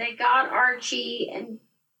thing that got Archie and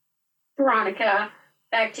Veronica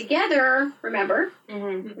back together. Remember?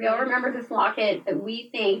 Mm-hmm. We all remember this locket that we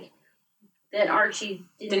think that Archie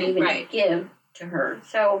didn't even right. give to her.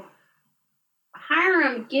 So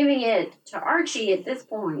Hiram giving it to Archie at this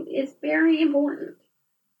point is very important,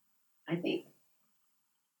 I think.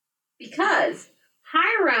 Because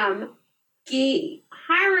Hiram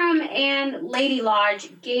and Lady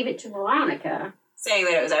Lodge gave it to Veronica. Saying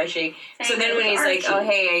that it was Archie. So then when he's like, oh,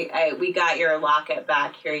 hey, we got your locket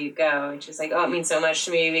back. Here you go. And she's like, oh, it means so much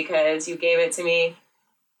to me because you gave it to me.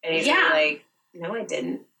 And he's like, no, I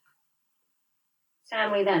didn't.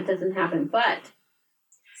 Sadly, that doesn't happen, but...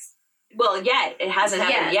 Well, yet. It hasn't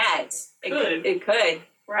happened yet. It could.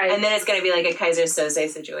 Right. And then it's going to be like a Kaiser Soze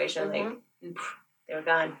situation. Mm-hmm. Like, they were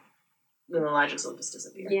gone. Then the logics will just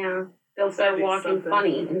disappear. Yeah. They'll start walking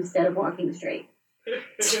funny instead of walking straight.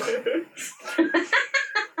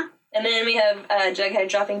 And then we have Jughead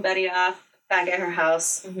dropping Betty off back at her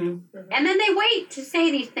house. Mm-hmm. Mm-hmm. And then they wait to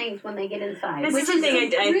say these things when they get inside. This which is something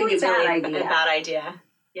is I think is really idea. a bad idea.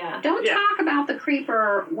 Yeah. Don't talk about the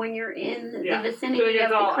creeper when you're in the vicinity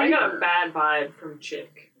of the creeper. I got a bad vibe from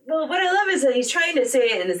Chick. Well, what I love is that he's trying to say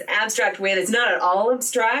it in this abstract way that's not at all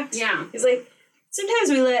abstract. Yeah. He's like,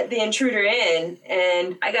 sometimes we let the intruder in,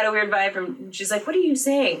 and I got a weird vibe from... She's like, what are you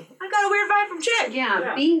saying? I got a weird vibe from Chick.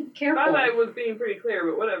 Yeah, be careful. My vibe was being pretty clear,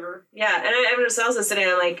 but whatever. Yeah, and I was also sitting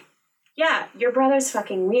there like, yeah, your brother's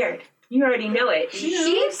fucking weird. You already know it. She's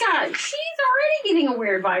already getting a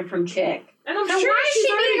weird vibe from Chick. And I'm So sure why is she's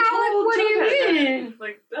she already being all like, told what do you Jughead mean? that.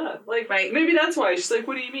 Like, duh. Like, maybe that's why. She's like,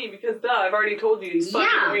 what do you mean? Because, duh, I've already told you he's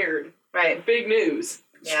fucking weird. Right. Big news.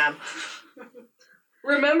 Yeah.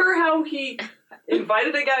 Remember how he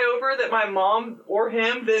invited a guy over that my mom or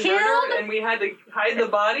him then murdered and we had to hide the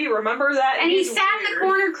body? Remember that? And he sat in the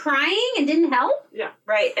corner crying and didn't help? Yeah.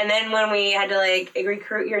 Right. And then when we had to, like,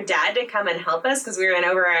 recruit your dad to come and help us because we were in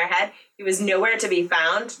over our head, he was nowhere to be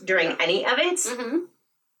found during any of it. Mm-hmm.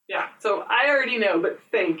 Yeah. So I already know, but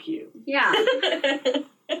thank you. Yeah.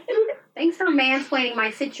 Thanks for mansplaining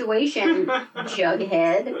my situation,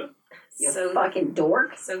 Jughead. You fucking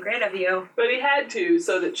dork. So great of you. But he had to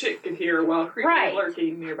so that Chick could hear while creepy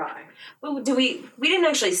lurking nearby. Well, we didn't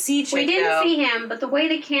actually see Chick, We didn't see him, but the way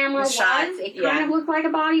the camera was, it kind of looked like a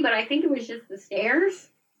body, but I think it was just the stairs.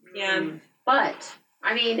 Yeah. But,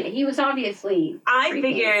 I mean, he was obviously I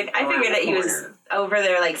figured that he was over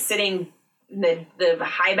there, like, sitting in the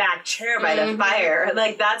high back chair by the fire.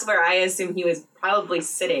 Like, that's where I assume he was probably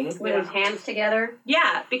sitting. With his hands together?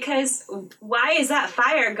 Yeah, because why is that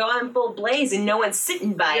fire going full blaze and no one's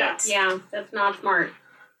sitting by it? Yeah, that's not smart.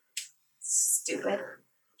 Stupid.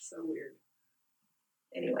 So weird.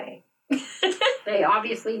 Anyway. They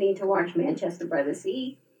obviously need to watch Manchester by the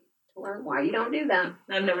Sea to learn why you don't do that.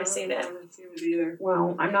 I've never seen it. I haven't seen it either.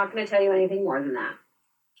 Well, I'm not going to tell you anything more than that.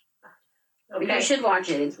 Okay. But you should watch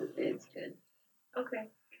it. It's good. Okay.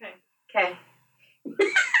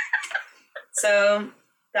 So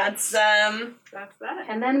that's that.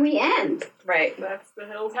 And then we end. right. That's The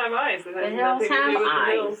Hills Have Eyes. It has The Hills nothing to Have do with Eyes.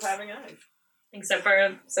 The Hills having eyes. Except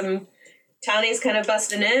for some townies kind of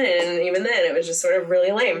busting in, and even then it was just sort of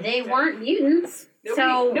really lame. They weren't mutants.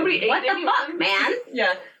 Nobody ate what the any fuck, of them. man?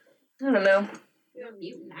 Yeah. I don't know.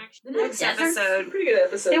 Mutant action. The next Desert. episode. Pretty good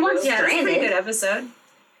episode. They weren't though. Yeah, it's a pretty Stranded. good episode.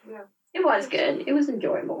 It was good. It was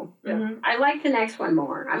enjoyable. Yeah. Mhm. I like the next one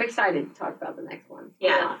more. I'm excited to talk about the next one.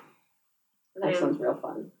 Yeah. A lot. The next one's real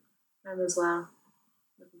fun. Mine as well.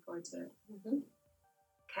 Looking forward to it.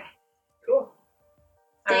 Okay. Cool.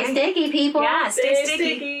 Stay All right. sticky, people. Yeah, stay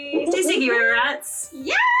sticky. Stay sticky, river rats.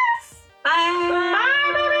 Yes! Bye.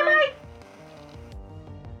 Bye.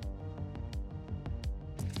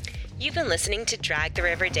 You've been listening to Drag the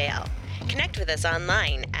Riverdale. Connect with us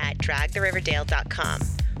online at dragtheriverdale.com,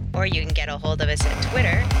 or you can get a hold of us at Twitter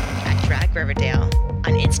at DragRiverdale,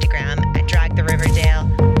 on Instagram at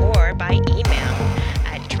DragTheRiverdale, or by email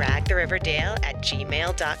at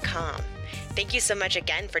dragtheriverdale@gmail.com. Thank you so much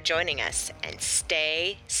again for joining us, and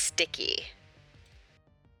stay sticky.